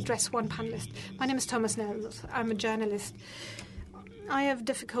address one panelist. My name is Thomas Noel. I'm a journalist. I have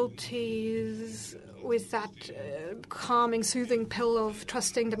difficulties with that calming, soothing pill of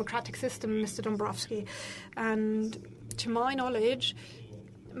trusting democratic system, Mr. Dombrowski. And to my knowledge,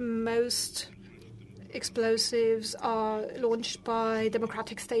 most explosives are launched by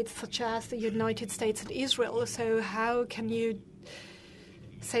democratic states such as the United States and Israel. So how can you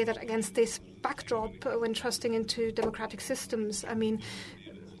say that against this backdrop when trusting into democratic systems? I mean,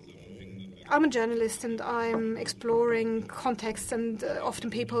 I'm a journalist and I'm exploring context, and often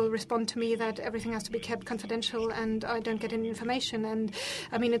people respond to me that everything has to be kept confidential and I don't get any information. And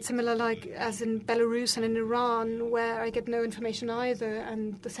I mean, it's similar like as in Belarus and in Iran, where I get no information either,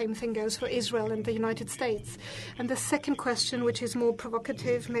 and the same thing goes for Israel and the United States. And the second question, which is more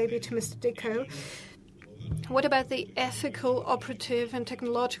provocative maybe to Mr. Dickow, what about the ethical, operative and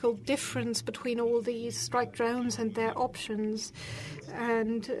technological difference between all these strike drones and their options?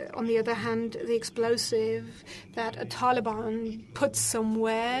 And on the other hand, the explosive that a Taliban puts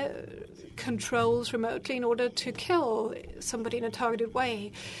somewhere, controls remotely in order to kill somebody in a targeted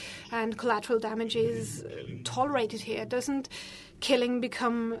way. And collateral damage is tolerated here. Doesn't killing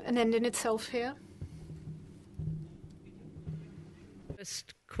become an end in itself here?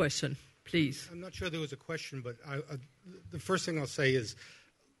 First question. Please. I'm not sure there was a question, but the first thing I'll say is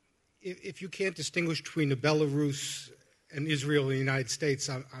if you can't distinguish between the Belarus and Israel and the United States,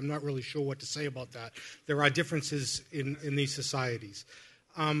 I'm not really sure what to say about that. There are differences in these societies.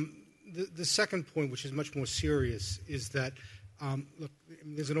 The second point, which is much more serious, is that, look,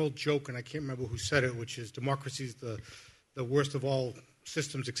 there's an old joke, and I can't remember who said it, which is democracy is the worst of all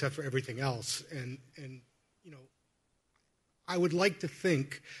systems except for everything else. And you know, I would like to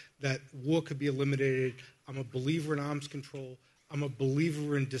think that war could be eliminated. I'm a believer in arms control. I'm a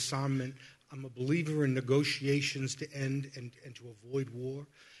believer in disarmament. I'm a believer in negotiations to end and to avoid war.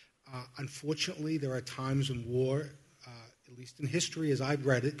 Unfortunately, there are times when war, at least in history as I've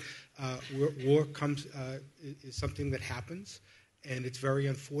read it, war comes is something that happens. and it's very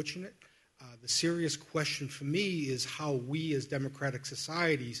unfortunate. The serious question for me is how we as democratic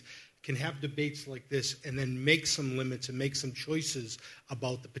societies can have debates like this and then make some limits and make some choices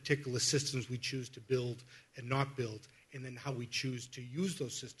about the particular systems we choose to build and not build, and then how we choose to use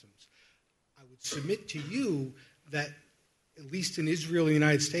those systems. I would submit to you that at least in Israel and the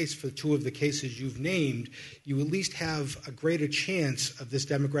United States, for two of the cases you've named, you at least have a greater chance of this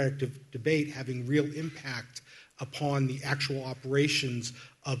democratic debate having real impact upon the actual operations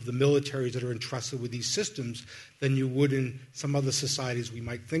of the militaries that are entrusted with these systems than you would in some other societies we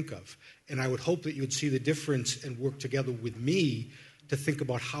might think of. And I would hope that you would see the difference and work together with me to think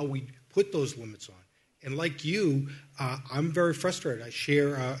about how we put those limits on. And like you, I'm very frustrated. I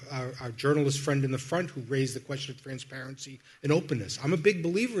share our journalist friend in the front who raised the question of transparency and openness. I'm a big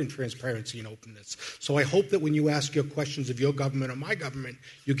believer in transparency and openness. So I hope that when you ask your questions of your government or my government,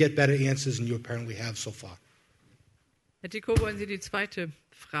 you get better answers than you apparently have so far. Herr Dickow, wollen Sie die zweite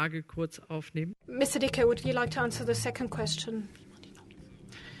Frage kurz aufnehmen? Mr. Dickow, would you like to answer the second question?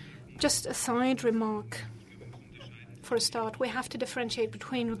 Just a side remark. For a start, we have to differentiate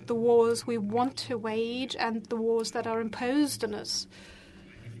between the wars we want to wage and the wars that are imposed on us.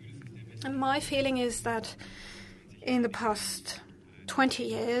 And my feeling is that in the past 20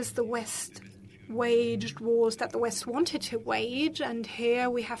 years, the West waged wars that the West wanted to wage, and here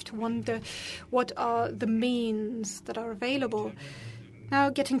we have to wonder what are the means that are available. Now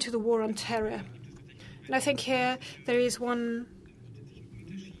getting to the war on terror. And I think here there is one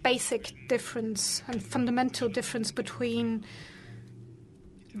basic difference and fundamental difference between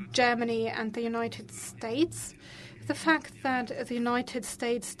Germany and the United States. The fact that the United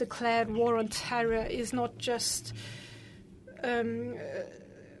States declared war on terror is not just a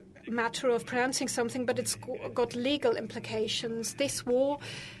matter of pronouncing something, but it's got legal implications. This war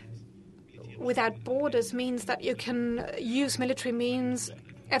without borders means that you can use military means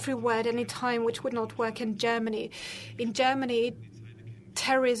everywhere at any time, which would not work in Germany. In Germany,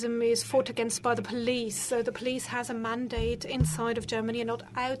 terrorism is fought against by the police. So the police has a mandate inside of Germany and not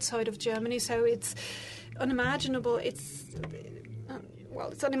outside of Germany. So it's unimaginable. It's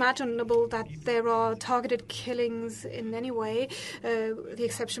unimaginable that there are targeted killings in any way, the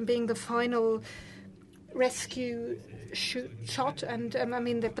exception being the final rescue shot. And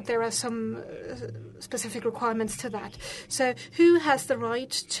but there are some specific requirements to that. So who has the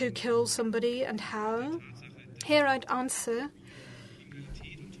right to kill somebody and how? Here I'd answer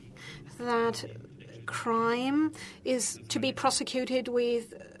that crime is to be prosecuted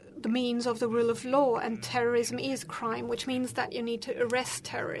with the means of the rule of law, and terrorism is crime, which means that you need to arrest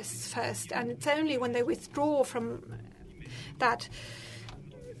terrorists first, and it's only when they withdraw from that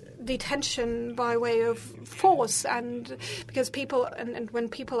detention by way of force, and because people and when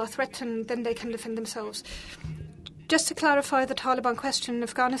people are threatened, then they can defend themselves. Just to clarify the Taliban question, in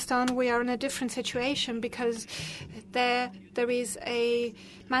Afghanistan we are in a different situation because there is a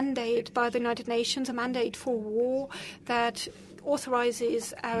mandate by the United Nations, a mandate for war that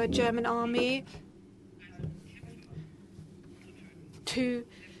authorizes our German army to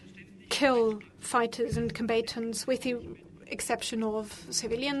kill fighters and combatants with the exception of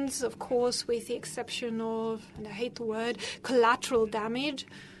civilians, of course, with the exception of, and I hate the word, collateral damage.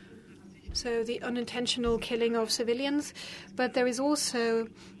 So the unintentional killing of civilians. But there is also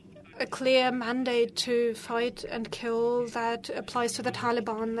a clear mandate to fight and kill that applies to the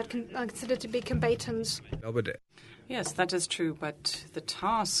Taliban that are considered to be combatants. Yes, that is true, but the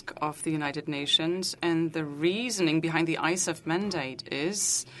task of the United Nations and the reasoning behind the ISAF mandate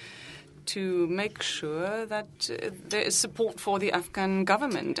is to make sure that there is support for the Afghan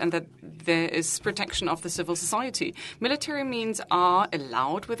government and that there is protection of the civil society. Military means are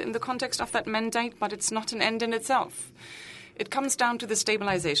allowed within the context of that mandate, but it's not an end in itself. It comes down to the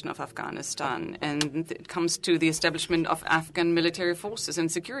stabilization of Afghanistan, and it comes to the establishment of Afghan military forces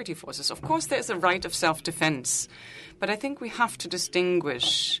and security forces. Of course, there is a right of self-defense, but I think we have to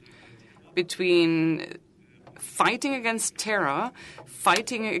distinguish between fighting against terror,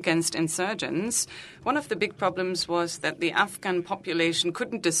 fighting against insurgents. One of the big problems was that the Afghan population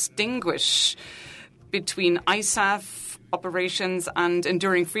couldn't distinguish between ISAF operations and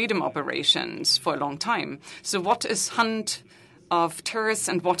enduring freedom operations for a long time. So what is hunt of terrorists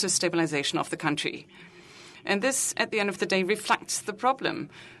and what is stabilization of the country? And this, at the end of the day, reflects the problem.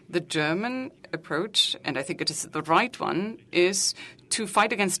 The German approach, and I think it is the right one, is to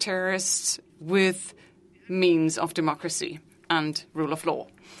fight against terrorists with means of democracy and rule of law.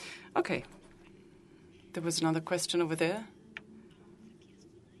 Okay. There was another question over there.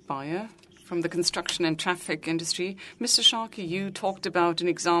 Buyer from the construction and traffic industry. Mr. Sharkey, you talked about an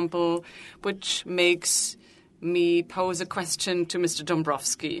example which makes me pose a question to Mr.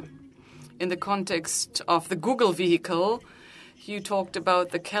 Dombrowski. In the context of the Google vehicle, you talked about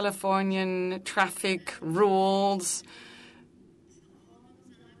the Californian traffic rules,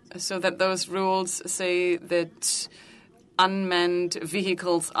 so that those rules say that unmanned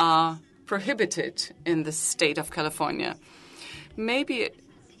vehicles are prohibited in the state of California. Maybe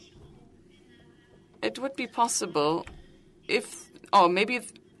it would be possible maybe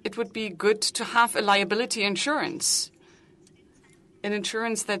it would be good to have a liability insurance, an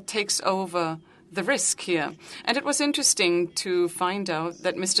insurance that takes over the risk here. And it was interesting to find out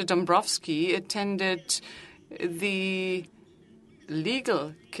that Mr. Dombrowski attended the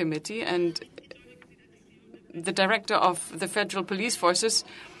legal committee and the director of the federal police forces.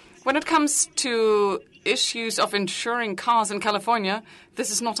 When it comes to issues of insuring cars in California, this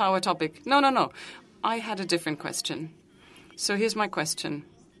is not our topic. No. I had a different question. So here's my question.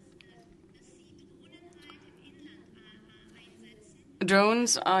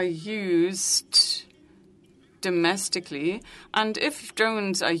 Drones are used domestically, and if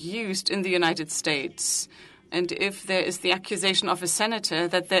drones are used in the United States, and if there is the accusation of a senator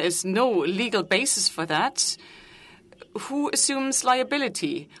that there is no legal basis for that, who assumes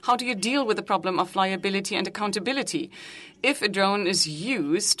liability? How do you deal with the problem of liability and accountability? If a drone is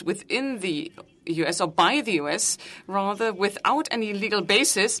used within the US or by the US, rather without any legal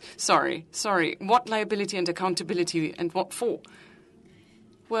basis, sorry, what liability and accountability and what for?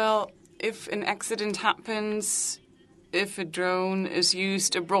 Well, if an accident happens, if a drone is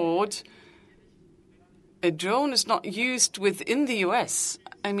used abroad, a drone is not used within the US.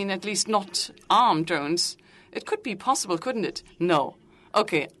 I mean, at least not armed drones. It could be possible, couldn't it? No.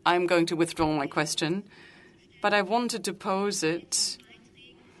 Okay, I'm going to withdraw my question, but I wanted to pose it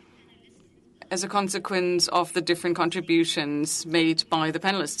as a consequence of the different contributions made by the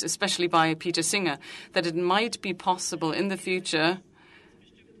panelists, especially by Peter Singer, that it might be possible in the future.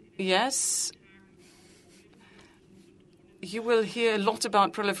 Yes, you will hear a lot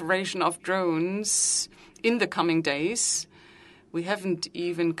about proliferation of drones in the coming days. We haven't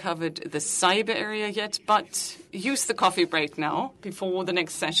even covered the cyber area yet, but use the coffee break now before the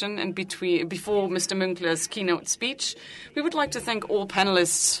next session and before Mr. Münkler's keynote speech. We would like to thank all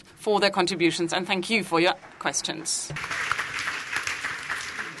panelists for their contributions and thank you for your questions.